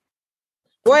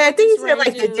 Boy, I think he said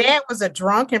like the dad was a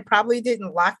drunk and probably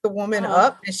didn't lock the woman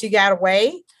up and she got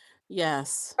away.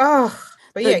 Yes. Oh,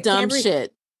 but the dumb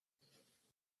shit.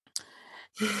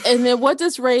 And then what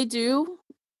does Ray do?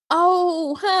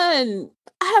 Oh, hun,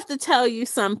 I have to tell you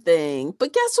something.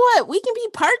 But guess what? We can be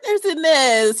partners in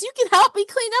this. You can help me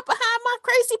clean up behind my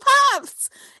crazy pops.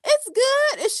 It's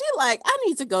good. And she like, I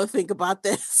need to go think about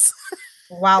this.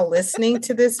 While listening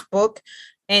to this book,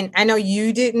 and I know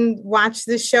you didn't watch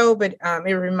the show, but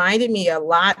it reminded me a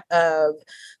lot of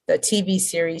the TV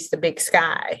series The Big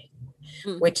Sky,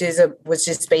 which was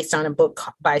just based on a book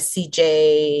by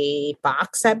C.J.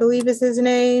 Box, I believe is his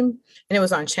name. And it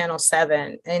was on Channel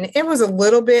 7. And it was a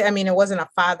little bit, it wasn't a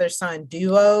father-son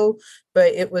duo,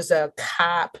 but it was a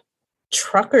cop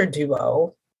trucker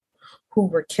duo who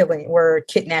were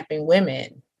kidnapping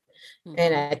women. Mm-hmm.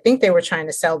 And I think they were trying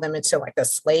to sell them into like a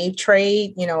slave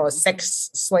trade, a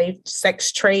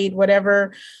sex trade,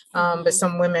 whatever. But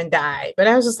some women died. But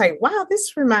I was just like, wow,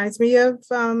 this reminds me of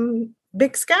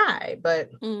Big Sky. But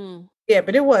yeah,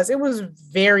 but it was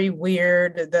very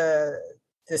weird.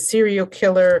 The serial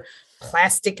killer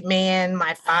Plastic Man,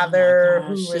 my father,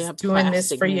 who was doing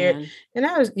this for years. And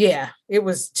I was, it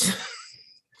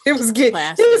was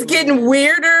getting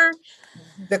weirder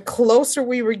the closer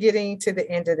we were getting to the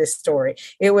end of this story.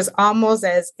 It was almost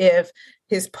as if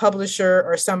his publisher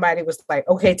or somebody was like,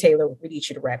 okay, Taylor, we need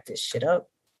you to wrap this shit up.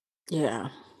 Yeah.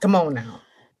 Come on now.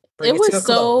 It was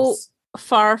so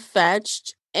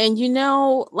far-fetched. And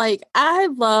I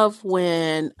love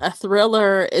when a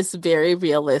thriller is very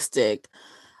realistic,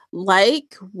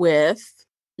 like with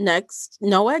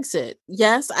No Exit.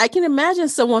 Yes, I can imagine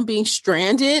someone being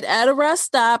stranded at a rest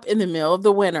stop in the middle of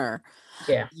the winter.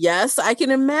 Yeah. Yes, I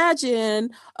can imagine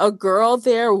a girl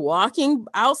there walking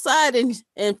outside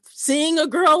and seeing a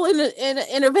girl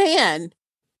in a van.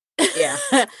 Yeah.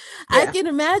 I can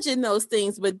imagine those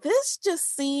things, but this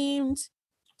just seemed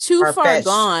too far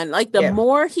gone. Like the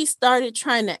more he started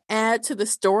trying to add to the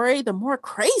story, the more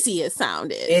crazy it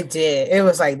sounded. It did. It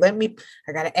was like,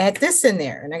 I got to add this in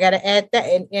there and I got to add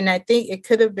that. And I think it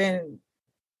could have been,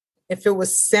 if it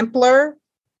was simpler,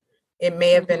 it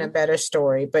may have been a better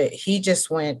story, but he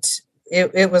just went,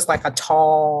 it was like a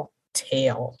tall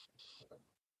tale.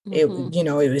 It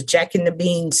was Jack and the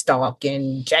Beanstalk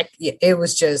and it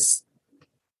was just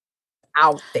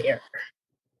out there.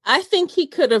 I think he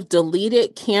could have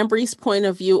deleted Cambry's point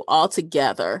of view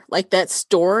altogether. Like that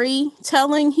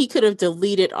storytelling, he could have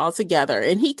deleted altogether.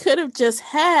 And he could have just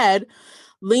had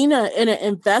Lena in an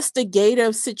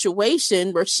investigative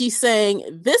situation where she's saying,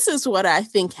 this is what I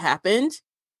think happened.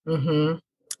 Mm-hmm.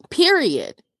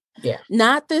 Period. Yeah.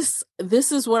 Not this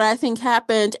is what I think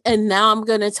happened. And now I'm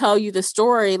going to tell you the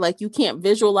story. Like you can't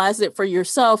visualize it for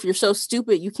yourself. You're so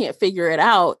stupid. You can't figure it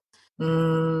out.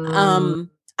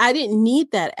 I didn't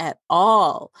need that at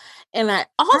all. And I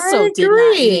also did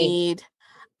not need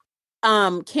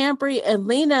Cambry and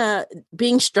Lena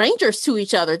being strangers to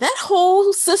each other. That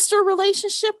whole sister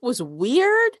relationship was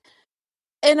weird.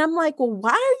 And I'm like, well, why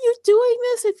are you doing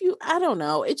this I don't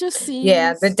know. It just seems.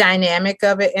 Yeah, the dynamic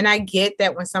of it. And I get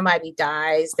that when somebody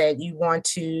dies that you want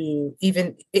to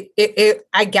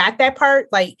I got that part.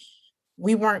 Like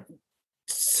we weren't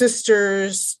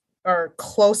sisters or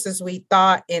close as we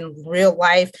thought in real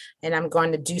life. And I'm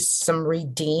going to do some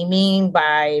redeeming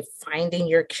by finding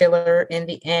your killer in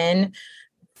the end.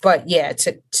 But yeah,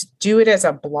 to do it as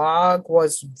a blog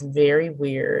was very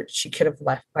weird. She could have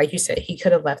left, like you said, he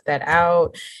could have left that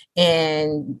out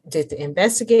and did the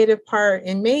investigative part.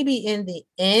 And maybe in the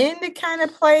end, to kind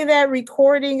of play that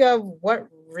recording of what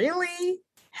really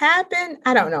happen?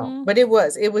 I don't know, but it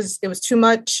was too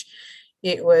much.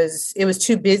 It was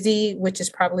too busy, which is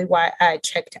probably why I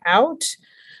checked out.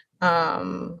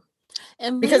 And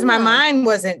because my mind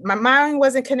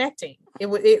wasn't connecting.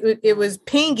 It was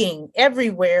pinging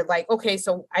everywhere. Like, okay,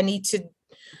 so I need to.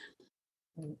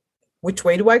 Which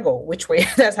way do I go? Which way?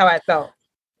 That's how I felt.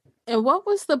 And what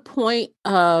was the point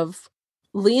of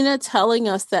Lena telling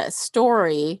us that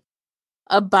story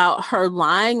about her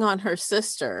lying on her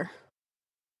sister?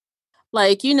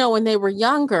 Like, when they were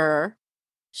younger,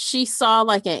 she saw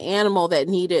like an animal that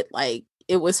needed, like,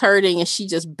 it was hurting, and she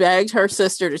just begged her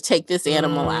sister to take this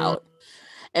animal out.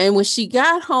 And when she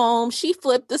got home, she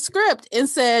flipped the script and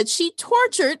said she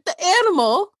tortured the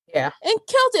animal and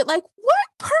killed it. Like, what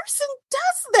person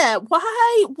does that?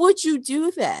 Why would you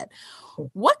do that?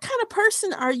 What kind of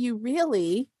person are you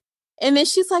really? And then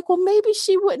she's like, well, maybe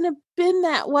she wouldn't have been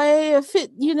that way if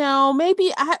it,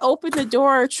 maybe I opened the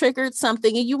door or triggered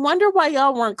something. And you wonder why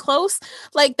y'all weren't close.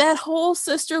 Like, that whole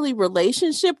sisterly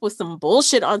relationship was some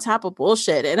bullshit on top of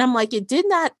bullshit. And I'm like, it did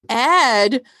not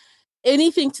add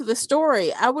anything to the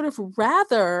story. I would have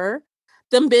rather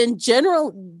them been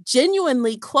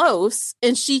genuinely close,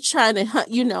 and she trying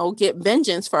to, get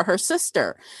vengeance for her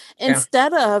sister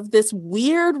instead of this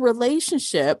weird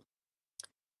relationship.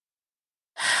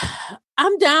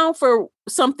 I'm down for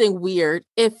something weird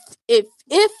if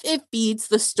it feeds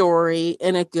the story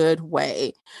in a good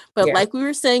way. But like we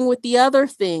were saying with the other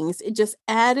things, it just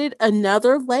added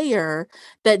another layer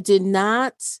that did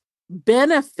not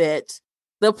benefit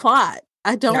the plot.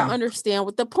 I don't understand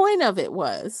what the point of it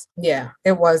was. Yeah,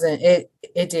 it wasn't. It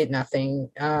did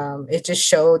nothing. It just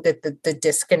showed that the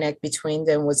disconnect between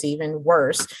them was even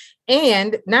worse.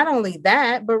 And not only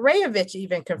that, but Rayovich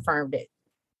even confirmed it.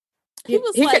 He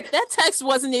was like, that text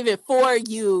wasn't even for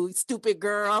you, stupid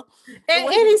girl.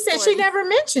 And he said she never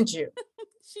mentioned you.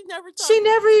 She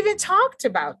never even talked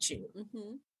about you.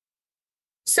 Mm-hmm.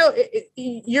 So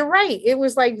you're right. It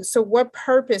was like, so what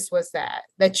purpose was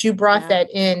that you brought that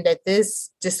in, that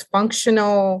this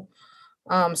dysfunctional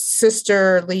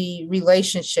sisterly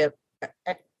relationship,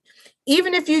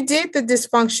 even if you did the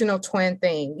dysfunctional twin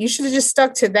thing, you should have just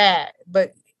stuck to that.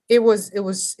 But it was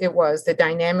the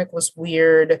dynamic was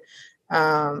weird.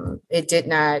 It did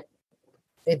not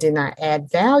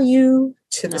add value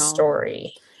to the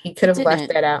story. He could have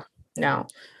left that out. No.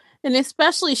 And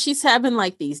especially she's having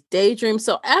like these daydreams.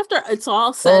 So after it's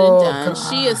all said and done,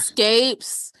 she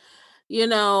escapes,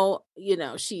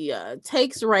 she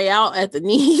takes Ray out at the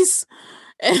knees.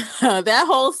 And that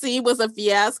whole scene was a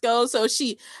fiasco. So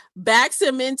she backs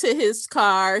him into his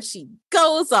car. She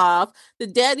goes off. The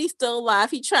daddy's still alive.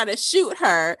 He tried to shoot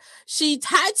her. She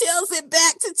hightails it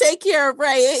back to take care of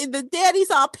Ray. And the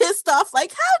daddy's all pissed off.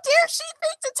 Like, how dare she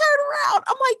think to turn around?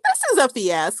 I'm like, this is a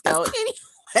fiasco.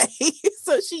 Anyway,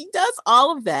 so she does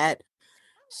all of that.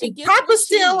 Papa's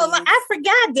still alive. I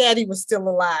forgot Daddy was still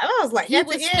alive. I was like, he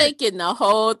was faking the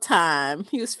whole time.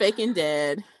 He was faking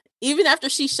dead. Even after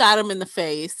she shot him in the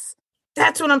face.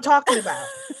 That's what I'm talking about.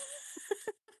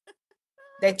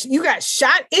 That you got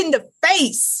shot in the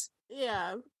face.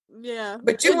 Yeah. Yeah.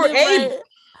 But you were able.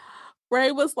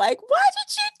 Ray was like, why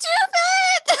did you do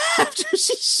that? After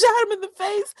she shot him in the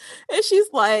face. And she's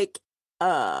like,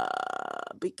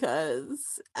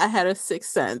 because I had a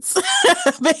sixth sense,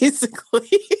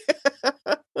 basically.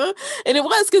 And it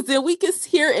was because then we could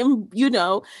hear him,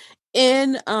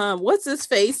 in what's his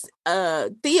face,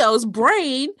 Theo's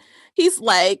brain. He's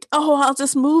like, oh, I'll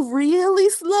just move really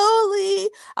slowly.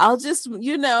 I'll just,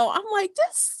 I'm like,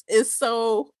 this is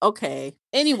so okay.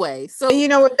 Anyway, so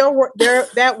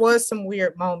that was some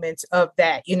weird moments of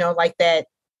that, like that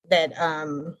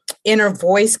inner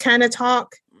voice kind of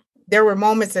talk. There were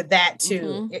moments of that too.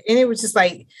 Mm-hmm. And it was just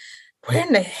like, where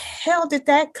in the hell did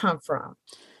that come from?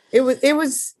 It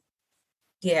was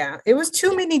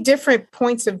too many different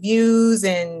points of views,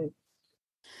 and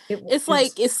it's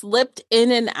like it slipped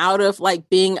in and out of like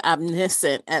being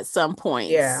omniscient at some point.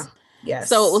 Yeah. Yes.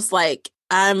 So it was like,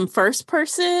 I'm first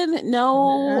person.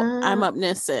 No, I'm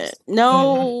omniscient.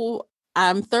 No,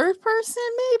 I'm third person,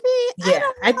 maybe. Yeah,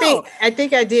 I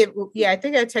think I did. Yeah, I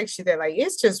think I texted you that. Like,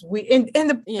 it's just we and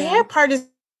the bad part is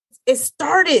it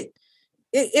started.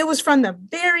 It was from the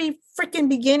very freaking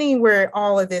beginning where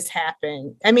all of this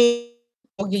happened. I mean,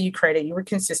 I'll give you credit. You were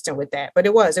consistent with that, but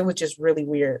it was just really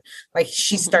weird. Like,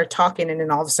 she started talking, and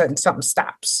then all of a sudden something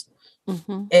stops,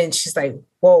 and she's like,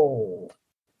 "Whoa!"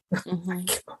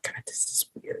 Like, oh God, this is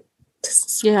weird.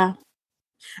 Yeah.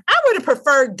 I would have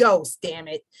preferred ghosts, damn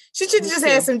it. She should have just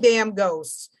had some damn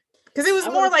ghosts. Because it was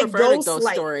more like ghost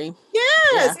story.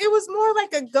 Yes, it was more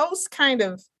like a ghost kind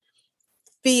of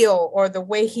feel or the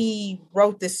way he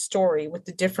wrote this story with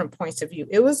the different points of view.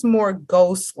 It was more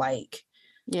ghost-like.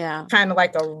 Yeah. Kind of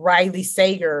like a Riley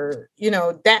Sager,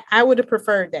 that I would have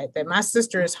preferred that my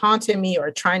sister is haunting me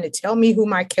or trying to tell me who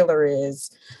my killer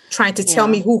is, trying to tell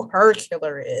me who her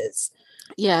killer is.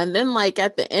 Yeah. And then like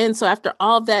at the end, so after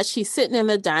all of that, she's sitting in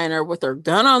the diner with her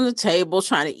gun on the table,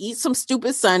 trying to eat some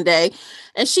stupid sundae.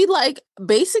 And she like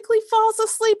basically falls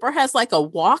asleep or has like a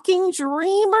walking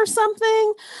dream or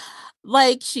something.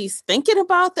 Like she's thinking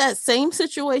about that same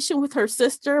situation with her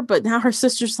sister, but now her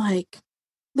sister's like,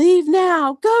 leave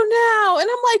now, go now. And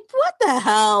I'm like, what the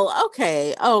hell?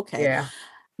 Okay. Yeah.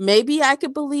 Maybe I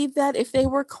could believe that if they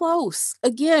were close.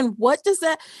 Again, what does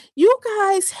that? You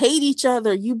guys hate each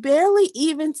other. You barely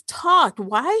even talked.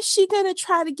 Why is she going to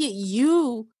try to get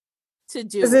you to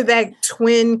do it? Because of that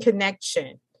twin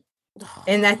connection.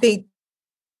 And I think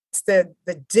it's the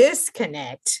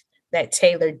disconnect that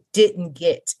Taylor didn't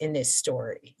get in this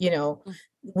story,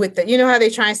 with the, how they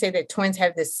try and say that twins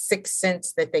have this sixth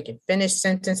sense that they can finish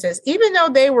sentences, even though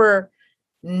they were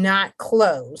not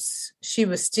close, she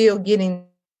was still getting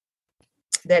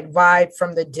that vibe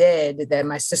from the dead that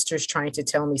my sister's trying to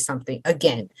tell me something.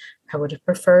 Again, I would have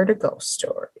preferred a ghost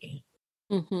story.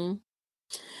 Mm-hmm.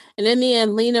 And in the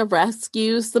end, Lena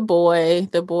rescues the boy.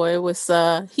 The boy was,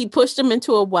 he pushed him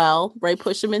into a well, Ray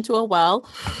pushed him into a well,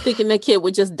 thinking the kid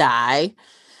would just die.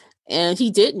 And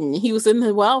he didn't. He was in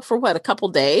the well for a couple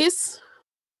days?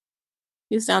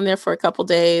 He was down there for a couple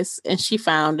days and she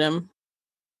found him.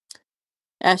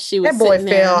 As she was that boy fell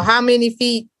there. How many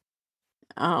feet?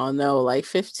 I don't know, like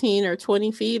 15 or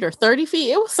 20 feet or 30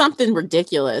 feet. It was something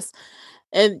ridiculous.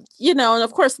 And, and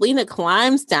of course, Lena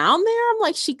climbs down there. I'm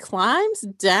like, she climbs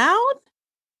down?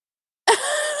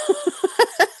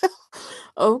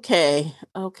 Okay.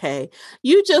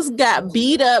 You just got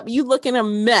beat up. You looking a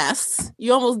mess.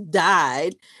 You almost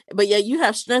died. But yet you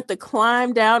have strength to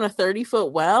climb down a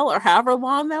 30-foot well or however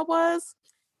long that was.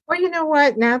 Well, you know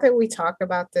what? Now that we talk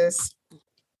about this,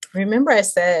 remember I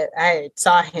said I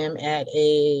saw him at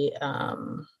a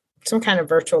some kind of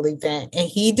virtual event, and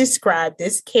he described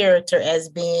this character as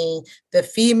being the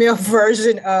female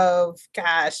version of,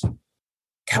 God,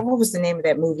 what was the name of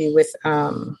that movie with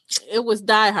it was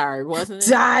Die Hard, wasn't it?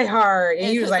 Die Hard. And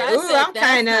he was like, ooh, I'm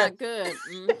kind of good.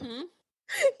 Mm-hmm.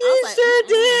 You sure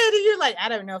did. And you're like, I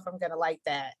don't know if I'm gonna like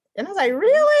that. And I was like,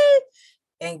 really?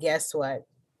 And guess what?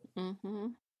 Mm-hmm.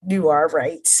 You are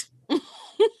right.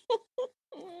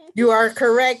 You are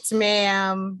correct,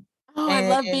 ma'am. Oh, I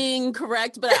love being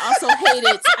correct, but I also hate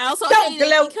it. I also hate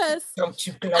it because don't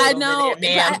you gloat I know, over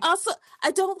there, ma'am. but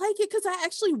I don't like it because I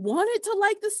actually wanted to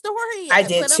like the story. I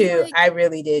did too. I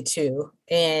really did too.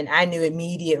 And I knew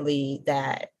immediately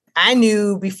that I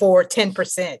knew before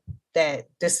 10% that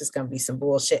this is going to be some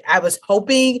bullshit. I was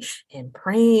hoping and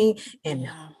praying, and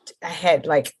I had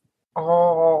like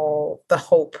all the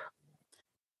hope.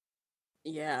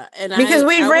 Yeah, and because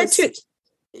we read too.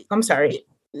 I'm sorry.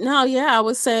 No, yeah, I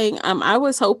was saying, I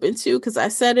was hoping to, because I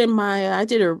said I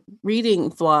did a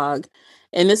reading vlog,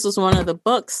 and this was one of the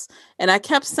books, and I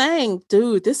kept saying,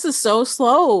 dude, this is so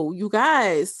slow, you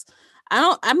guys.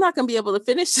 I'm not going to be able to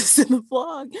finish this in the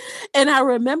vlog. And I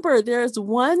remember there's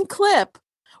one clip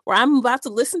where I'm about to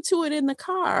listen to it in the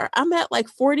car. I'm at like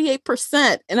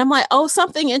 48%, and I'm like, oh,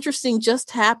 something interesting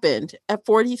just happened at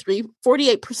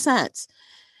 48%.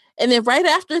 And then right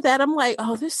after that, I'm like,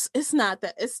 oh, it's not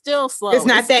that. It's still slow. It's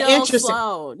not that interesting.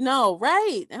 Slow. No,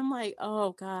 right. I'm like,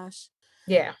 oh, gosh.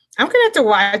 Yeah. I'm going to have to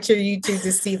watch your YouTube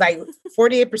to see like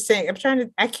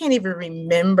 48%. I can't even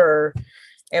remember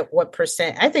at what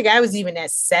percent. I think I was even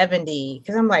at 70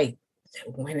 because I'm like,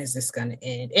 when is this going to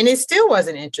end? And it still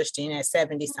wasn't interesting at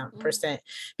 70 something percent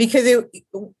because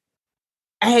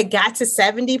I had got to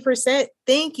 70%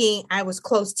 thinking I was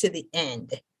close to the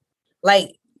end.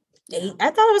 Like, I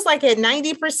thought it was like at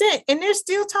 90%, and they're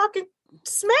still talking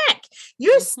smack.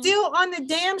 You're still on the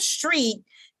damn street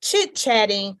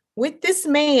chit-chatting with this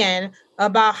man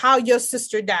about how your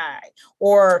sister died,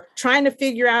 or trying to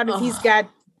figure out if he's got,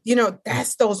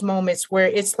 that's those moments where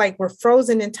it's like we're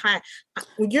frozen in time.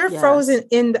 You're frozen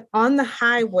on the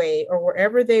highway or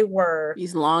wherever they were.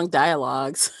 These long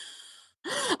dialogues.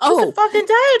 It was a fucking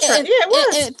diatribe.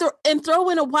 It was. And throw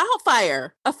in a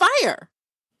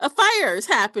fire is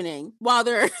happening while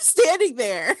they're standing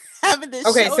there having this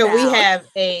showdown. So we have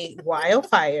a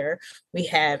wildfire, we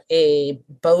have a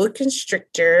boa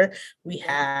constrictor, we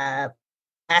have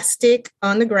plastic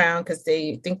on the ground because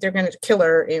they think they're going to kill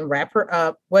her and wrap her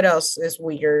up. What else is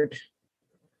weird?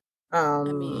 It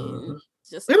was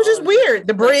just weird.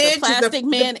 The bridge, the plastic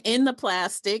man in the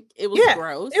plastic. It was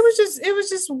gross. It was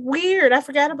just weird. I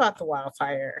forgot about the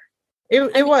wildfire.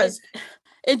 It was.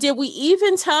 And did we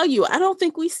even tell you? I don't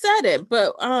think we said it,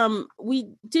 but we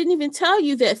didn't even tell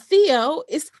you that Theo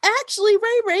is actually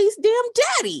Ray Ray's damn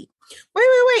daddy.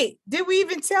 Wait. Did we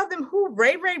even tell them who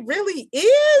Ray Ray really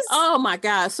is? Oh my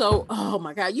God. So, oh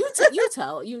my God. You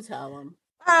tell them.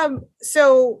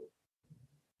 So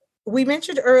we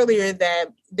mentioned earlier that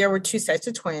there were two sets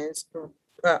of twins.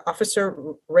 Officer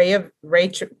Ray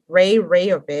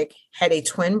Rayovic had a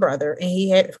twin brother, and he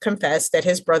had confessed that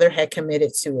his brother had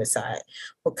committed suicide.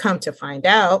 Well, come to find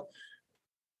out,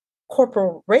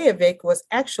 Corporal Rayovic was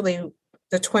actually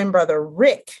the twin brother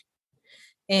Rick.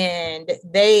 And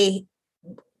they,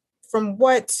 from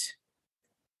what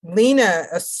Lena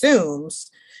assumes,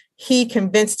 he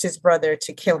convinced his brother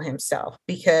to kill himself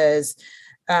because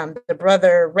the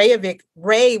brother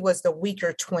Ray was the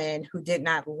weaker twin who did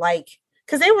not like,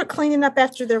 because they were cleaning up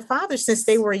after their father since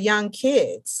they were young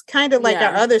kids. Kind of like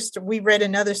our other, we read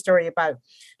another story about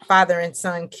father and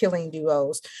son killing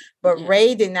duos, but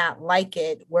Ray did not like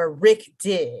it where Rick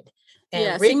did.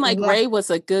 And it seemed like Ray was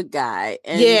a good guy,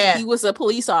 and he was a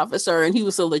police officer, and he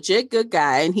was a legit good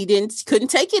guy, and he couldn't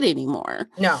take it anymore.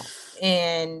 No.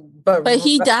 But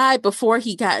he died before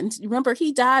he got into, remember,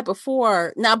 he died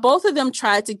before. Now, both of them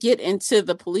tried to get into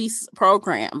the police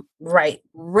program. Right.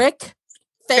 Rick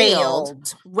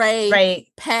failed.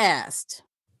 Ray passed.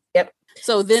 Yep.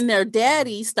 So then their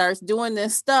daddy starts doing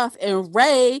this stuff, and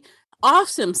Ray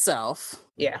offs himself.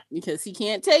 Yeah. Because he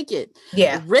can't take it.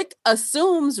 Yeah. Rick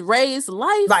assumes Ray's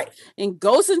life and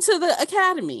goes into the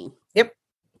academy. Yep.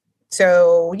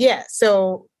 So,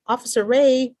 So Officer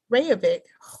Rayovic,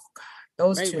 oh God,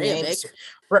 those two names.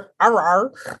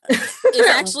 It's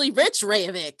actually Rich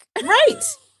Rayovic. Right.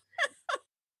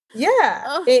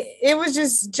 Yeah. It was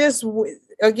just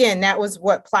again, that was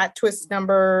what plot twist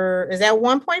number, is that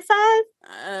 1.5?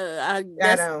 I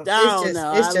don't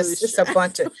know. It's a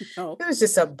bunch of, it was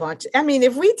just a bunch. I mean,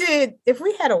 if we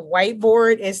had a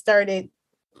whiteboard and started,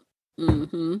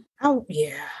 I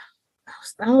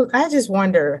just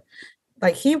wonder,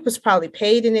 like, he was probably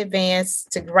paid in advance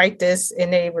to write this,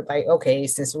 and they were like, okay,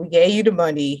 since we gave you the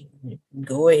money,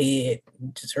 go ahead,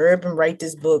 just hurry up and write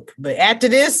this book. But after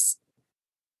this,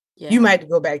 you might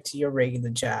go back to your regular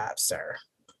job, sir.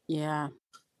 Yeah.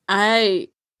 I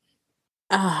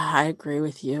agree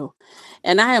with you.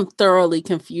 And I am thoroughly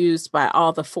confused by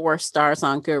all the 4 stars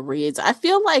on Goodreads. I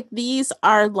feel like these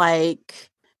are like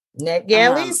net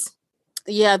galleys.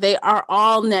 They are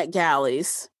all net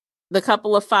galleys. The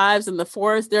couple of 5s and the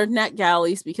 4s, they're net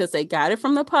galleys because they got it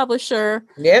from the publisher.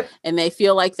 Yep. And they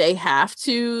feel like they have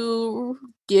to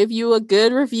give you a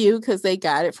good review because they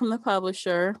got it from the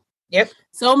publisher. Yep.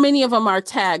 So many of them are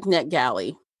tagged net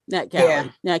galley. Net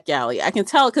galley. I can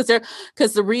tell because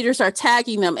the readers are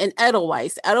tagging them in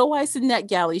Edelweiss and Net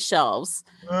Galley shelves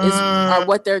are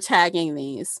what they're tagging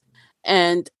these.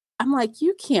 And I'm like,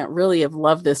 you can't really have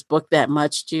loved this book that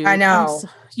much, Jude. I know.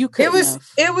 You could.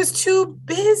 It was too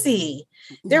busy.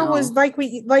 There was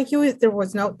there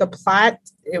was no the plot.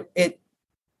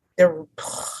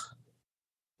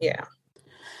 Yeah.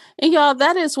 And y'all,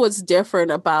 that is what's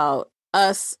different about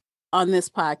us on this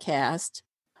podcast.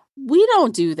 We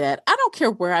don't do that. I don't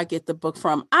care where I get the book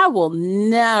from. I will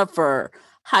never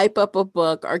hype up a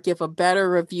book or give a better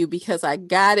review because I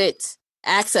got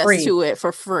access to it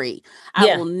for free.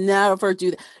 I will never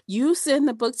do that. You send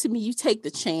the book to me, you take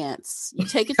the chance. You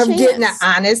take a chance. Of getting an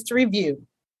honest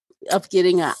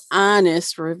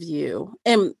review.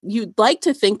 And you'd like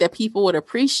to think that people would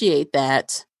appreciate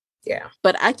that. Yeah.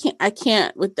 But I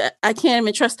can't with that. I can't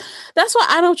even trust. That's why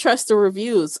I don't trust the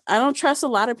reviews. I don't trust a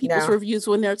lot of people's reviews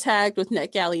when they're tagged with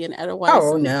NetGalley and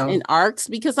Edelweiss and ARCs,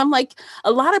 because I'm like,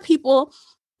 a lot of people,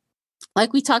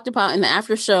 like we talked about in the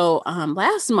after show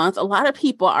last month, a lot of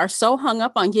people are so hung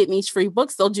up on getting these free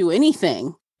books, they'll do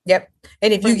anything. Yep.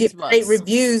 And if you get great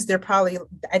reviews, they're probably,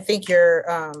 I think you're,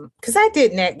 because I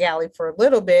did NetGalley for a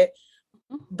little bit,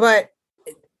 but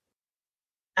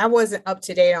I wasn't up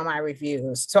to date on my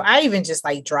reviews. So I even just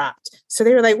dropped. So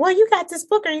they were like, well, you got this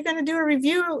book. Are you going to do a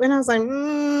review? And I was like,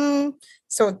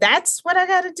 so that's what I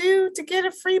got to do to get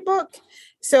a free book.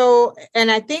 So, and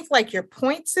I think your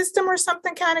point system or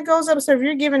something kind of goes up. So if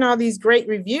you're giving all these great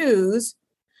reviews,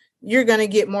 you're going to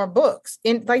get more books.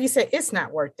 And like you said, it's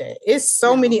not worth it. It's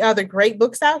so many other great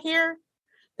books out here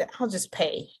that I'll just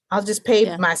pay. My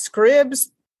Scribd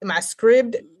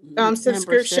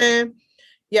subscription.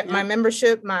 Yep, my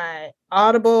membership, my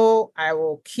Audible. I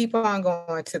will keep on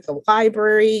going to the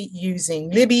library using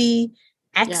Libby,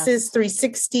 Access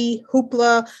 360,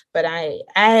 Hoopla, but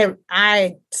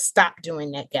I stopped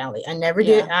doing NetGalley. I never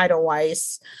did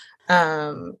Edelweiss.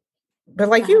 But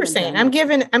like you were saying, I'm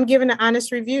giving an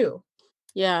honest review.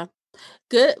 Yeah.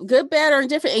 Good, bad, or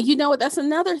indifferent. And you know what? That's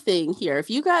another thing here. If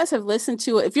you guys have listened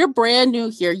to it, if you're brand new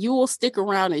here, you will stick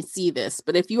around and see this.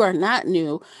 But if you are not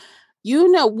new,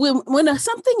 you know, when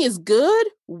something is good,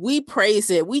 we praise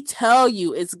it. We tell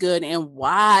you it's good and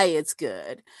why it's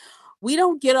good. We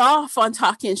don't get off on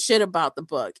talking shit about the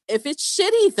book. If it's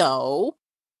shitty, though,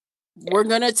 we're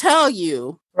going to tell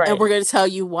you, and we're going to tell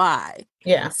you why.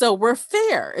 Yeah. So we're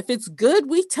fair. If it's good,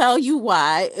 we tell you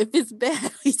why. If it's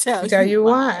bad, we tell you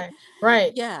why.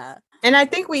 Right. Yeah. And I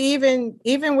think we even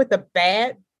with the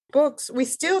bad books, we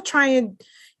still try and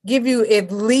give you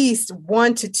at least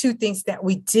 1 to 2 things that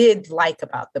we did like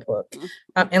about the book,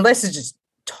 unless it's just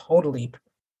totally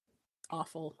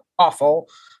awful.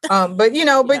 But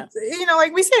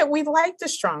like we said, we like the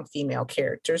strong female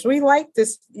characters. We like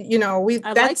this, that's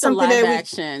like something the live that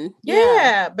action.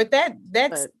 Yeah, but that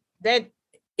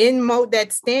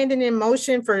standing in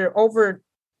motion for over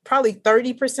probably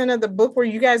 30% of the book, where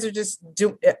you guys are just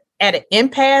at an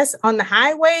impasse on the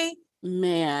highway.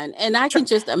 Man, and I can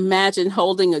just imagine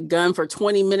holding a gun for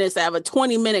 20 minutes to have a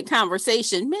 20-minute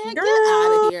conversation. Man, Girl, get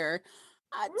out of here.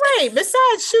 Right.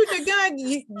 Besides shooting a gun,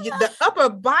 the upper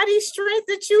body strength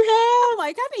that you have. I'm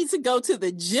like, I need to go to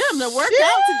the gym to work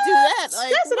out to do that.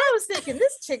 Like, that's what I was thinking.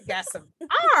 This chick got some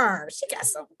arms. She got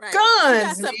some guns. She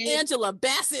got some Angela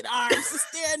Bassett arms to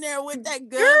stand there with that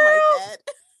gun like that.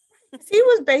 He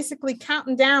was basically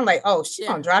counting down like, oh, she's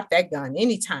gonna drop that gun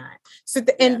anytime. So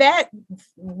and that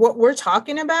what we're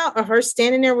talking about, of her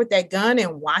standing there with that gun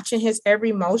and watching his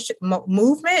every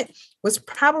movement, was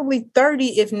probably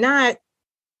 30, if not,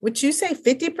 would you say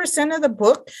 50% of the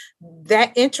book.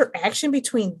 That interaction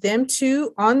between them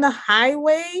two on the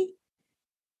highway,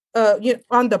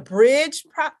 on the bridge.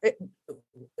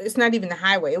 It's not even the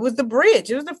highway. It was the bridge.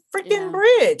 It was the freaking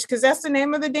bridge, because that's the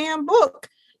name of the damn book.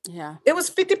 Yeah, it was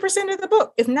 50% of the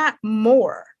book, if not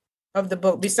more of the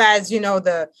book, besides,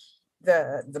 the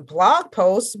blog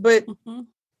posts. But can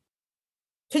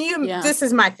you, this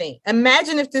is my thing.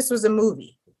 Imagine if this was a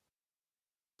movie.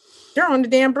 They're on the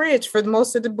damn bridge for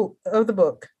most of the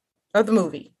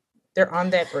movie. They're on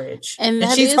that bridge. And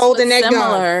she's holding that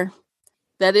gun.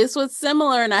 That is what's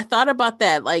similar. And I thought about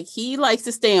that. Like, he likes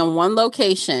to stay in one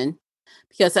location,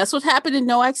 because that's what happened in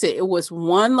No Exit. It was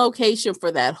one location for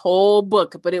that whole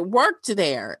book, but it worked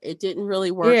there. It didn't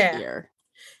really work here.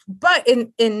 But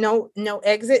in No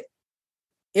Exit,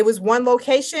 it was one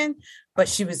location, but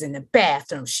she was in the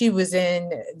bathroom. She was in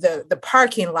the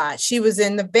parking lot. She was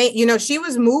in the bank. She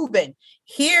was moving.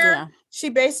 Here, she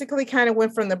basically kind of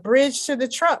went from the bridge to the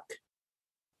truck.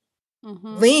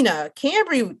 Lena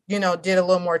Cambry, did a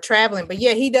little more traveling, but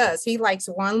he does. He likes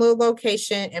one little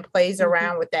location and plays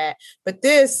around with that. But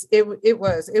this, it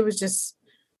was just,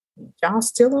 y'all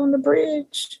still on the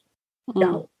bridge?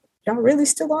 Y'all really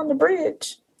still on the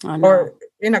bridge? Or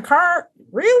in a car?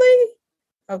 Really?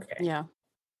 Okay. Yeah.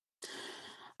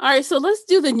 All right, so let's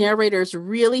do the narrators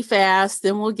really fast,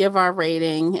 then we'll give our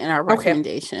rating and our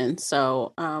recommendation.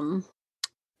 So,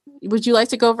 would you like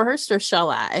to go first, or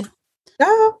shall I?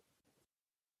 No.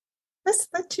 Let's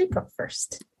let you go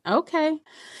first. Okay.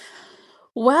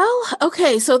 Well,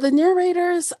 okay. So the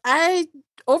narrators,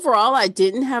 overall, I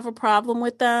didn't have a problem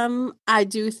with them. I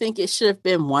do think it should have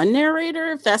been one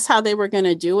narrator if that's how they were going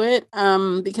to do it,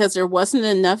 because there wasn't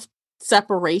enough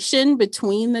separation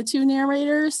between the two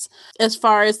narrators. As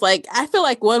far as I feel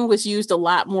like one was used a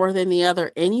lot more than the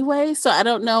other anyway. So I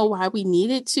don't know why we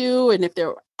needed to. And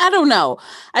I don't know.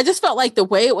 I just felt like the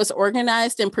way it was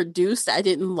organized and produced, I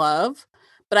didn't love.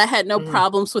 But I had no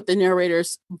problems with the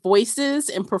narrators' voices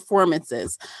and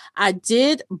performances. I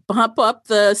did bump up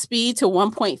the speed to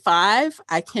 1.5.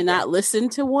 I cannot listen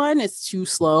to one. It's too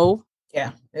slow.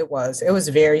 Yeah, it was. It was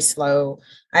very slow.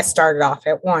 I started off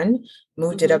at 1,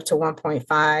 moved it up to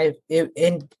 1.5.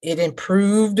 It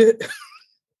improved. It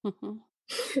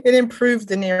improved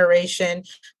the narration.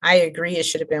 I agree. It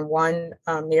should have been one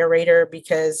narrator,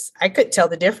 because I couldn't tell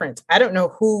the difference. I don't know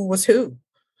who was who.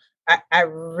 I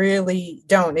really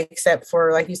don't, except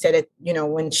for, like you said,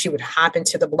 when she would hop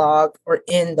into the blog or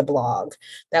in the blog.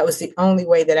 That was the only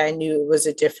way that I knew it was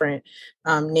a different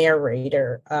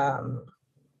narrator.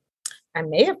 I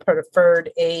may have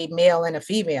preferred a male and a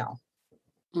female,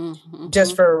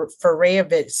 just for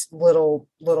Rayovit's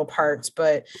little parts,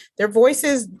 but their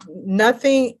voices,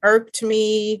 nothing irked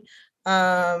me,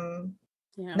 nothing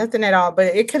at all.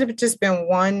 But it could have just been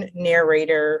one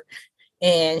narrator,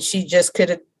 and she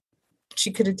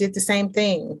could have did the same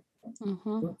thing.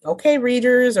 Okay,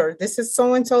 readers, or this is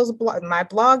so-and-so's blog. My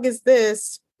blog is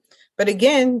this. But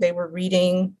again, they were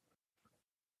reading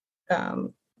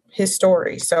his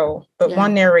story. So, but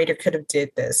one narrator could have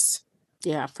did this.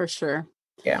 Yeah, for sure.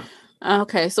 Yeah.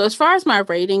 Okay, so as far as my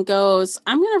rating goes,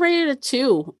 I'm going to rate it a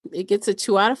 2. It gets a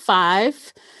 2 out of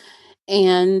 5.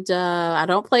 And I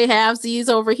don't play halvesies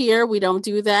over here. We don't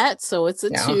do that. So it's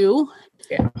a 2.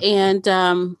 Yeah.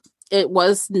 And it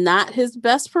was not his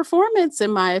best performance,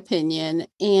 in my opinion.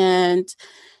 And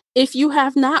if you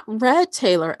have not read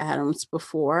Taylor Adams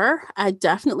before, I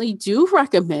definitely do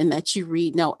recommend that you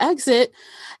read No Exit.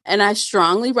 And I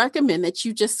strongly recommend that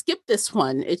you just skip this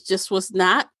one. It just was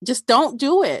not, just don't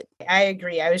do it. I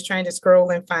agree. I was trying to scroll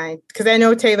and find, because I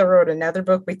know Taylor wrote another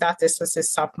book. We thought this was his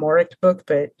sophomoric book,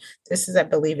 but this is, I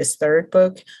believe, his third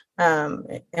book.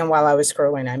 And while I was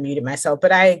scrolling, I muted myself.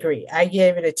 But I agree. I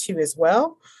gave it a 2 as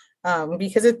well.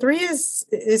 Because a 3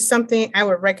 is something I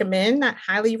would recommend, not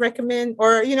highly recommend,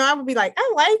 or, I would be like,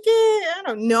 I like it. I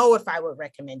don't know if I would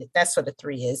recommend it. That's what a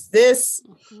 3 is. This,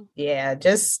 yeah,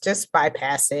 just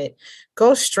bypass it.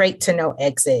 Go straight to No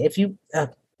Exit. If you,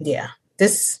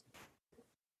 this,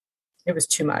 it was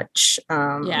too much.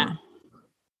 Yeah.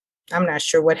 I'm not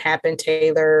sure what happened,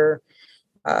 Taylor.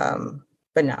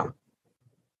 But no.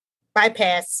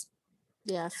 Bypass.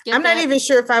 Yeah. I'm not even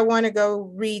sure if I want to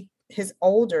go read his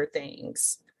older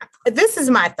things. This is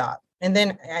my thought. And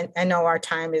then I know our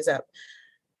time is up.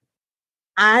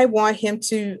 I want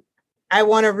to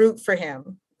root for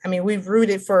him. I mean, we've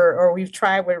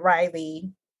tried with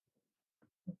Riley.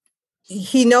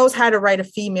 He knows how to write a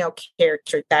female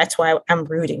character. That's why I'm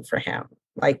rooting for him.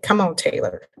 Like, come on,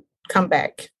 Taylor, come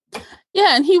back.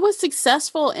 Yeah, and he was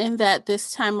successful in that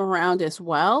this time around as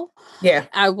well. Yeah.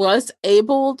 I was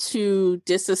able to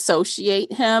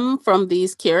disassociate him from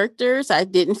these characters. I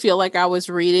didn't feel like I was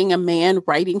reading a man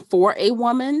writing for a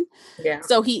woman. Yeah.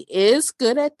 So he is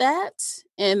good at that,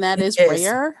 and that is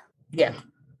rare. Yeah.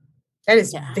 That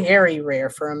is very rare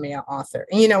for a male author.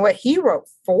 And you know what? He wrote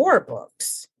 4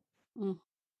 books.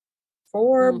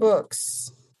 4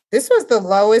 books. This was the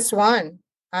lowest one.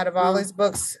 Out of all his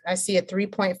books, I see a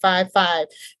 3.55.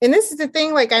 And this is the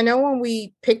thing, like, I know when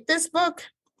we picked this book,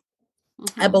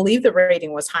 I believe the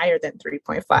rating was higher than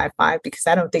 3.55 because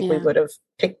I don't think we would have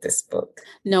picked this book.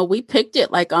 No, we picked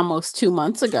it like almost 2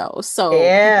 months ago. So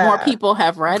more people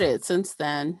have read it since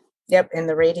then. Yep. And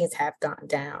the ratings have gone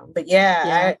down. But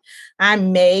I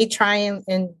may try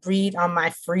and read on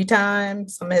my free time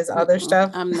some of his other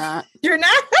stuff. I'm not. You're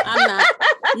not? I'm not.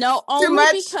 No, only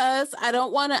because I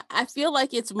don't want to. I feel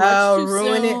like it's much too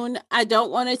soon. I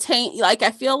don't want to taint. Like,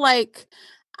 I feel like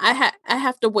I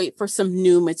have to wait for some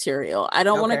new material. I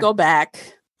don't want to go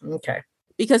back. Okay.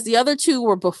 Because the other 2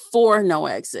 were before No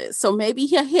Exit. So maybe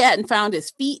he hadn't found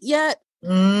his feet yet.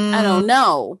 I don't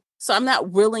know. So I'm not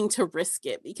willing to risk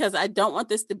it because I don't want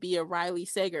this to be a Riley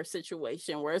Sager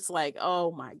situation where it's like,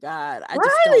 oh my God.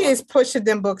 Riley is pushing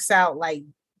them books out like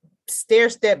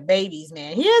stair-step babies,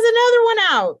 man. He has another one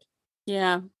out.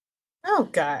 Yeah. Oh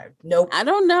God. Nope. I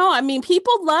don't know. I mean,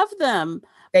 people love them.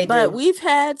 But we've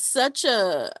had such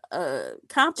a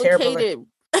complicated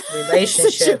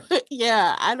relationship.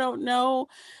 Yeah. I don't know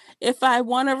if I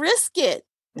want to risk it.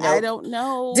 Nope. I don't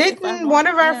know. Didn't one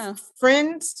of our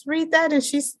friends read that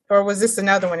or was this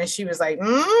another one? And she was like,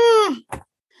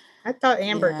 I thought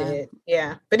Amber did.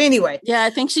 Yeah. But anyway. Yeah, I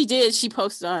think she did. She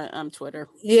posted on Twitter.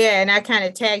 Yeah. And I kind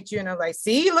of tagged you and I'm like,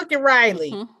 see, look at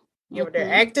Riley.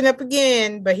 They're acting up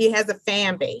again, but he has a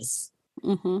fan base.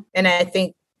 And I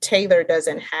think Taylor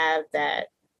doesn't have that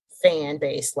fan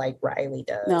base like Riley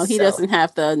does. No, he doesn't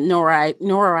have the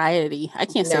notoriety. I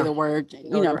can't say the word.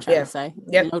 You know what I'm trying to say.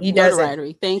 Yep, he doesn't.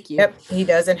 Notoriety. Thank you. Yep, he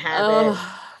doesn't have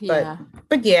it.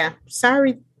 But yeah,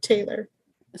 sorry, Taylor.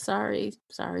 Sorry,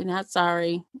 not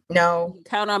sorry. No.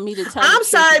 Count on me to tell I'm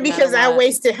sorry because I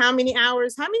wasted how many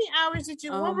hours? How many hours did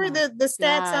you? What were the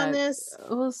stats on this?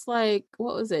 It was like,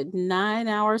 what was it? 9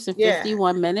 hours and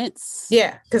 51 minutes.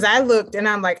 Yeah, because I looked and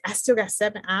I'm like, I still got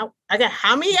 7 hours. I got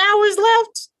how many hours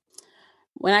left?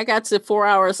 When I got to 4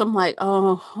 hours, I'm like,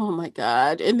 oh my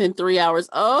God. And then 3 hours.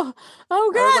 Oh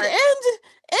God, like, end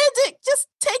it. Just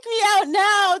take me out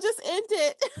now. Just end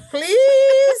it.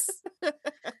 Please.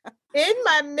 In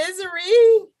my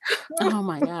misery. Oh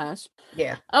my gosh.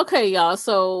 Yeah. Okay, y'all.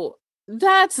 So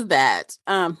that's that.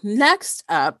 Next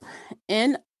up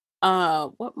in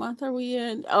what month are we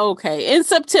in? Okay, in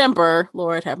September,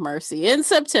 Lord have mercy. In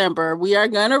September, we are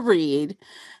gonna read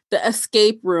The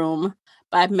Escape Room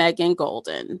by Megan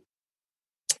Golden.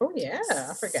 Oh yeah,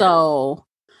 I forgot. So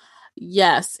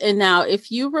yes, and now if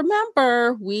you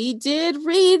remember, we did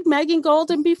read Megan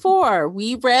Golden before.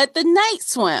 We read The Night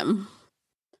Swim.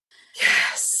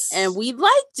 Yes. And we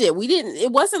liked it.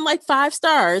 It wasn't like 5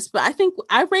 stars, but I think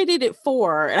I rated it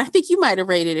 4. And I think you might have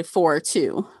rated it 4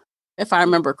 too, if I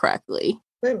remember correctly.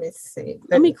 Let me see.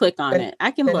 Let me click on it.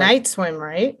 I can look. The Night Swim,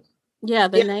 right? Yeah,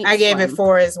 the night I gave it swim.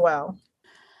 4 as well.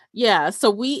 Yeah, so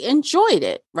we enjoyed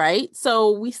it, right?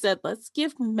 So we said, let's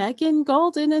give Megan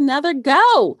Golden another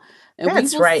go. And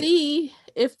That's we will right. see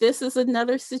if this is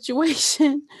another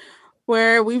situation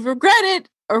where we regret it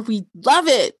or we love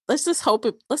it. Let's just hope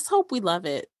it. Let's hope we love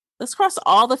it. Let's cross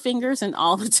all the fingers and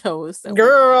all the toes.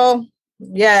 Girl,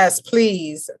 yes,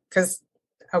 please. Because,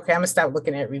 okay, I'm going to stop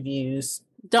looking at reviews.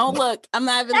 Don't look. I'm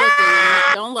not even looking.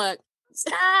 Don't look.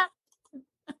 Stop.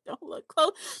 Don't look.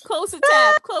 Close the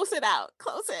tab. Close it out.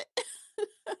 Close it.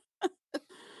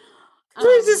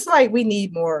 We're just like, we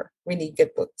need more. We need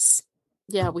good books.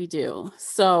 Yeah, we do.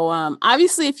 So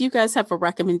obviously, if you guys have a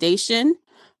recommendation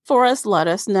for us, let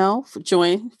us know.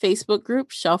 Join Facebook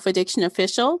group Shelf Addiction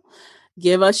Official.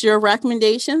 Give us your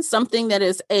recommendations. Something that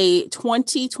is a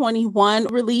 2021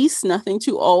 release, nothing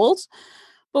too old.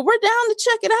 But we're down to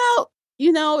check it out.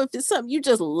 You know, if it's something you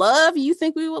just love, you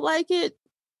think we would like it,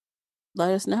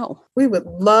 let us know. We would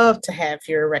love to have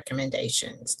your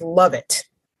recommendations. Love it.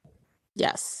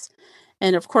 Yes.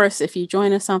 And of course, if you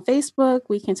join us on Facebook,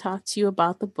 we can talk to you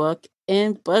about the book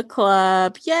in book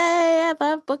club. Yay, I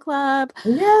love book club.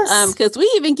 Yes. Because we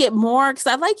even get more, because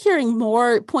I like hearing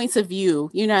more points of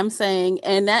view, you know what I'm saying?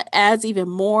 And that adds even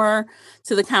more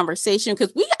to the conversation,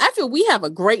 because I feel we have a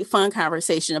great fun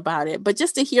conversation about it. But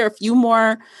just to hear a few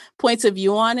more points of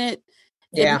view on it,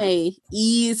 it may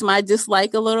ease my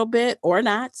dislike a little bit or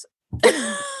not.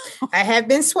 I have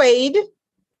been swayed.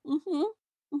 Mm-hmm.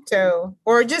 So,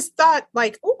 or just thought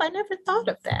like, oh, I never thought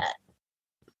of that.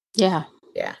 Yeah.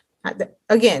 Yeah.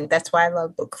 Again, that's why I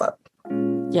love book club.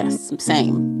 Yes,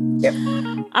 same. Yep.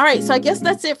 All right. So I guess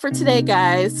that's it for today,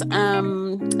 guys.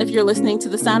 If you're listening to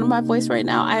the sound of my voice right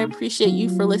now, I appreciate you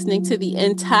for listening to the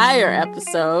entire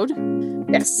episode.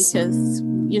 Yes. Because,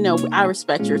 you know, I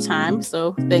respect your time.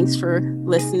 So thanks for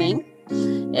listening.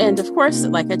 And of course,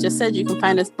 like I just said, you can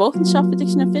find us both in Shelf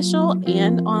Addiction Official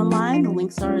and online. The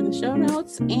links are in the show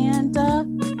notes. And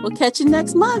we'll catch you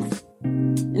next month.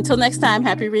 Until next time,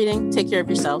 happy reading. Take care of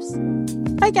yourselves.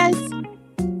 Bye, guys.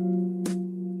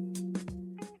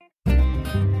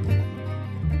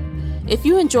 If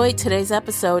you enjoyed today's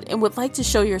episode and would like to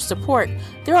show your support,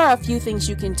 there are a few things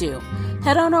you can do.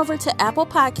 Head on over to Apple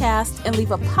Podcasts and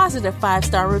leave a positive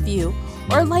 5-star review,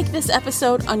 or like this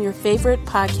episode on your favorite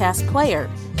podcast player.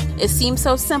 It seems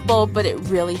so simple, but it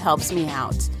really helps me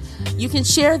out. You can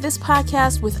share this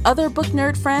podcast with other book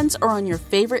nerd friends or on your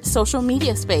favorite social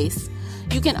media space.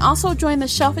 You can also join the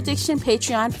Shelf Addiction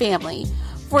Patreon family.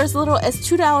 For as little as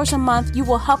 $2 a month, you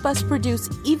will help us produce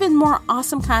even more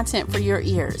awesome content for your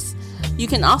ears. You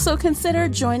can also consider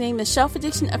joining the Shelf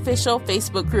Addiction Official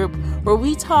Facebook group, where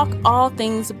we talk all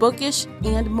things bookish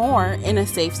and more in a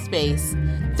safe space.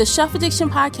 The Shelf Addiction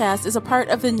Podcast is a part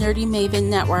of the Nerdy Maven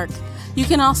Network. You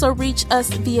can also reach us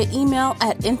via email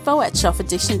at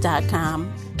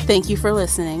info@shelfaddiction.com. Thank you for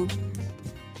listening.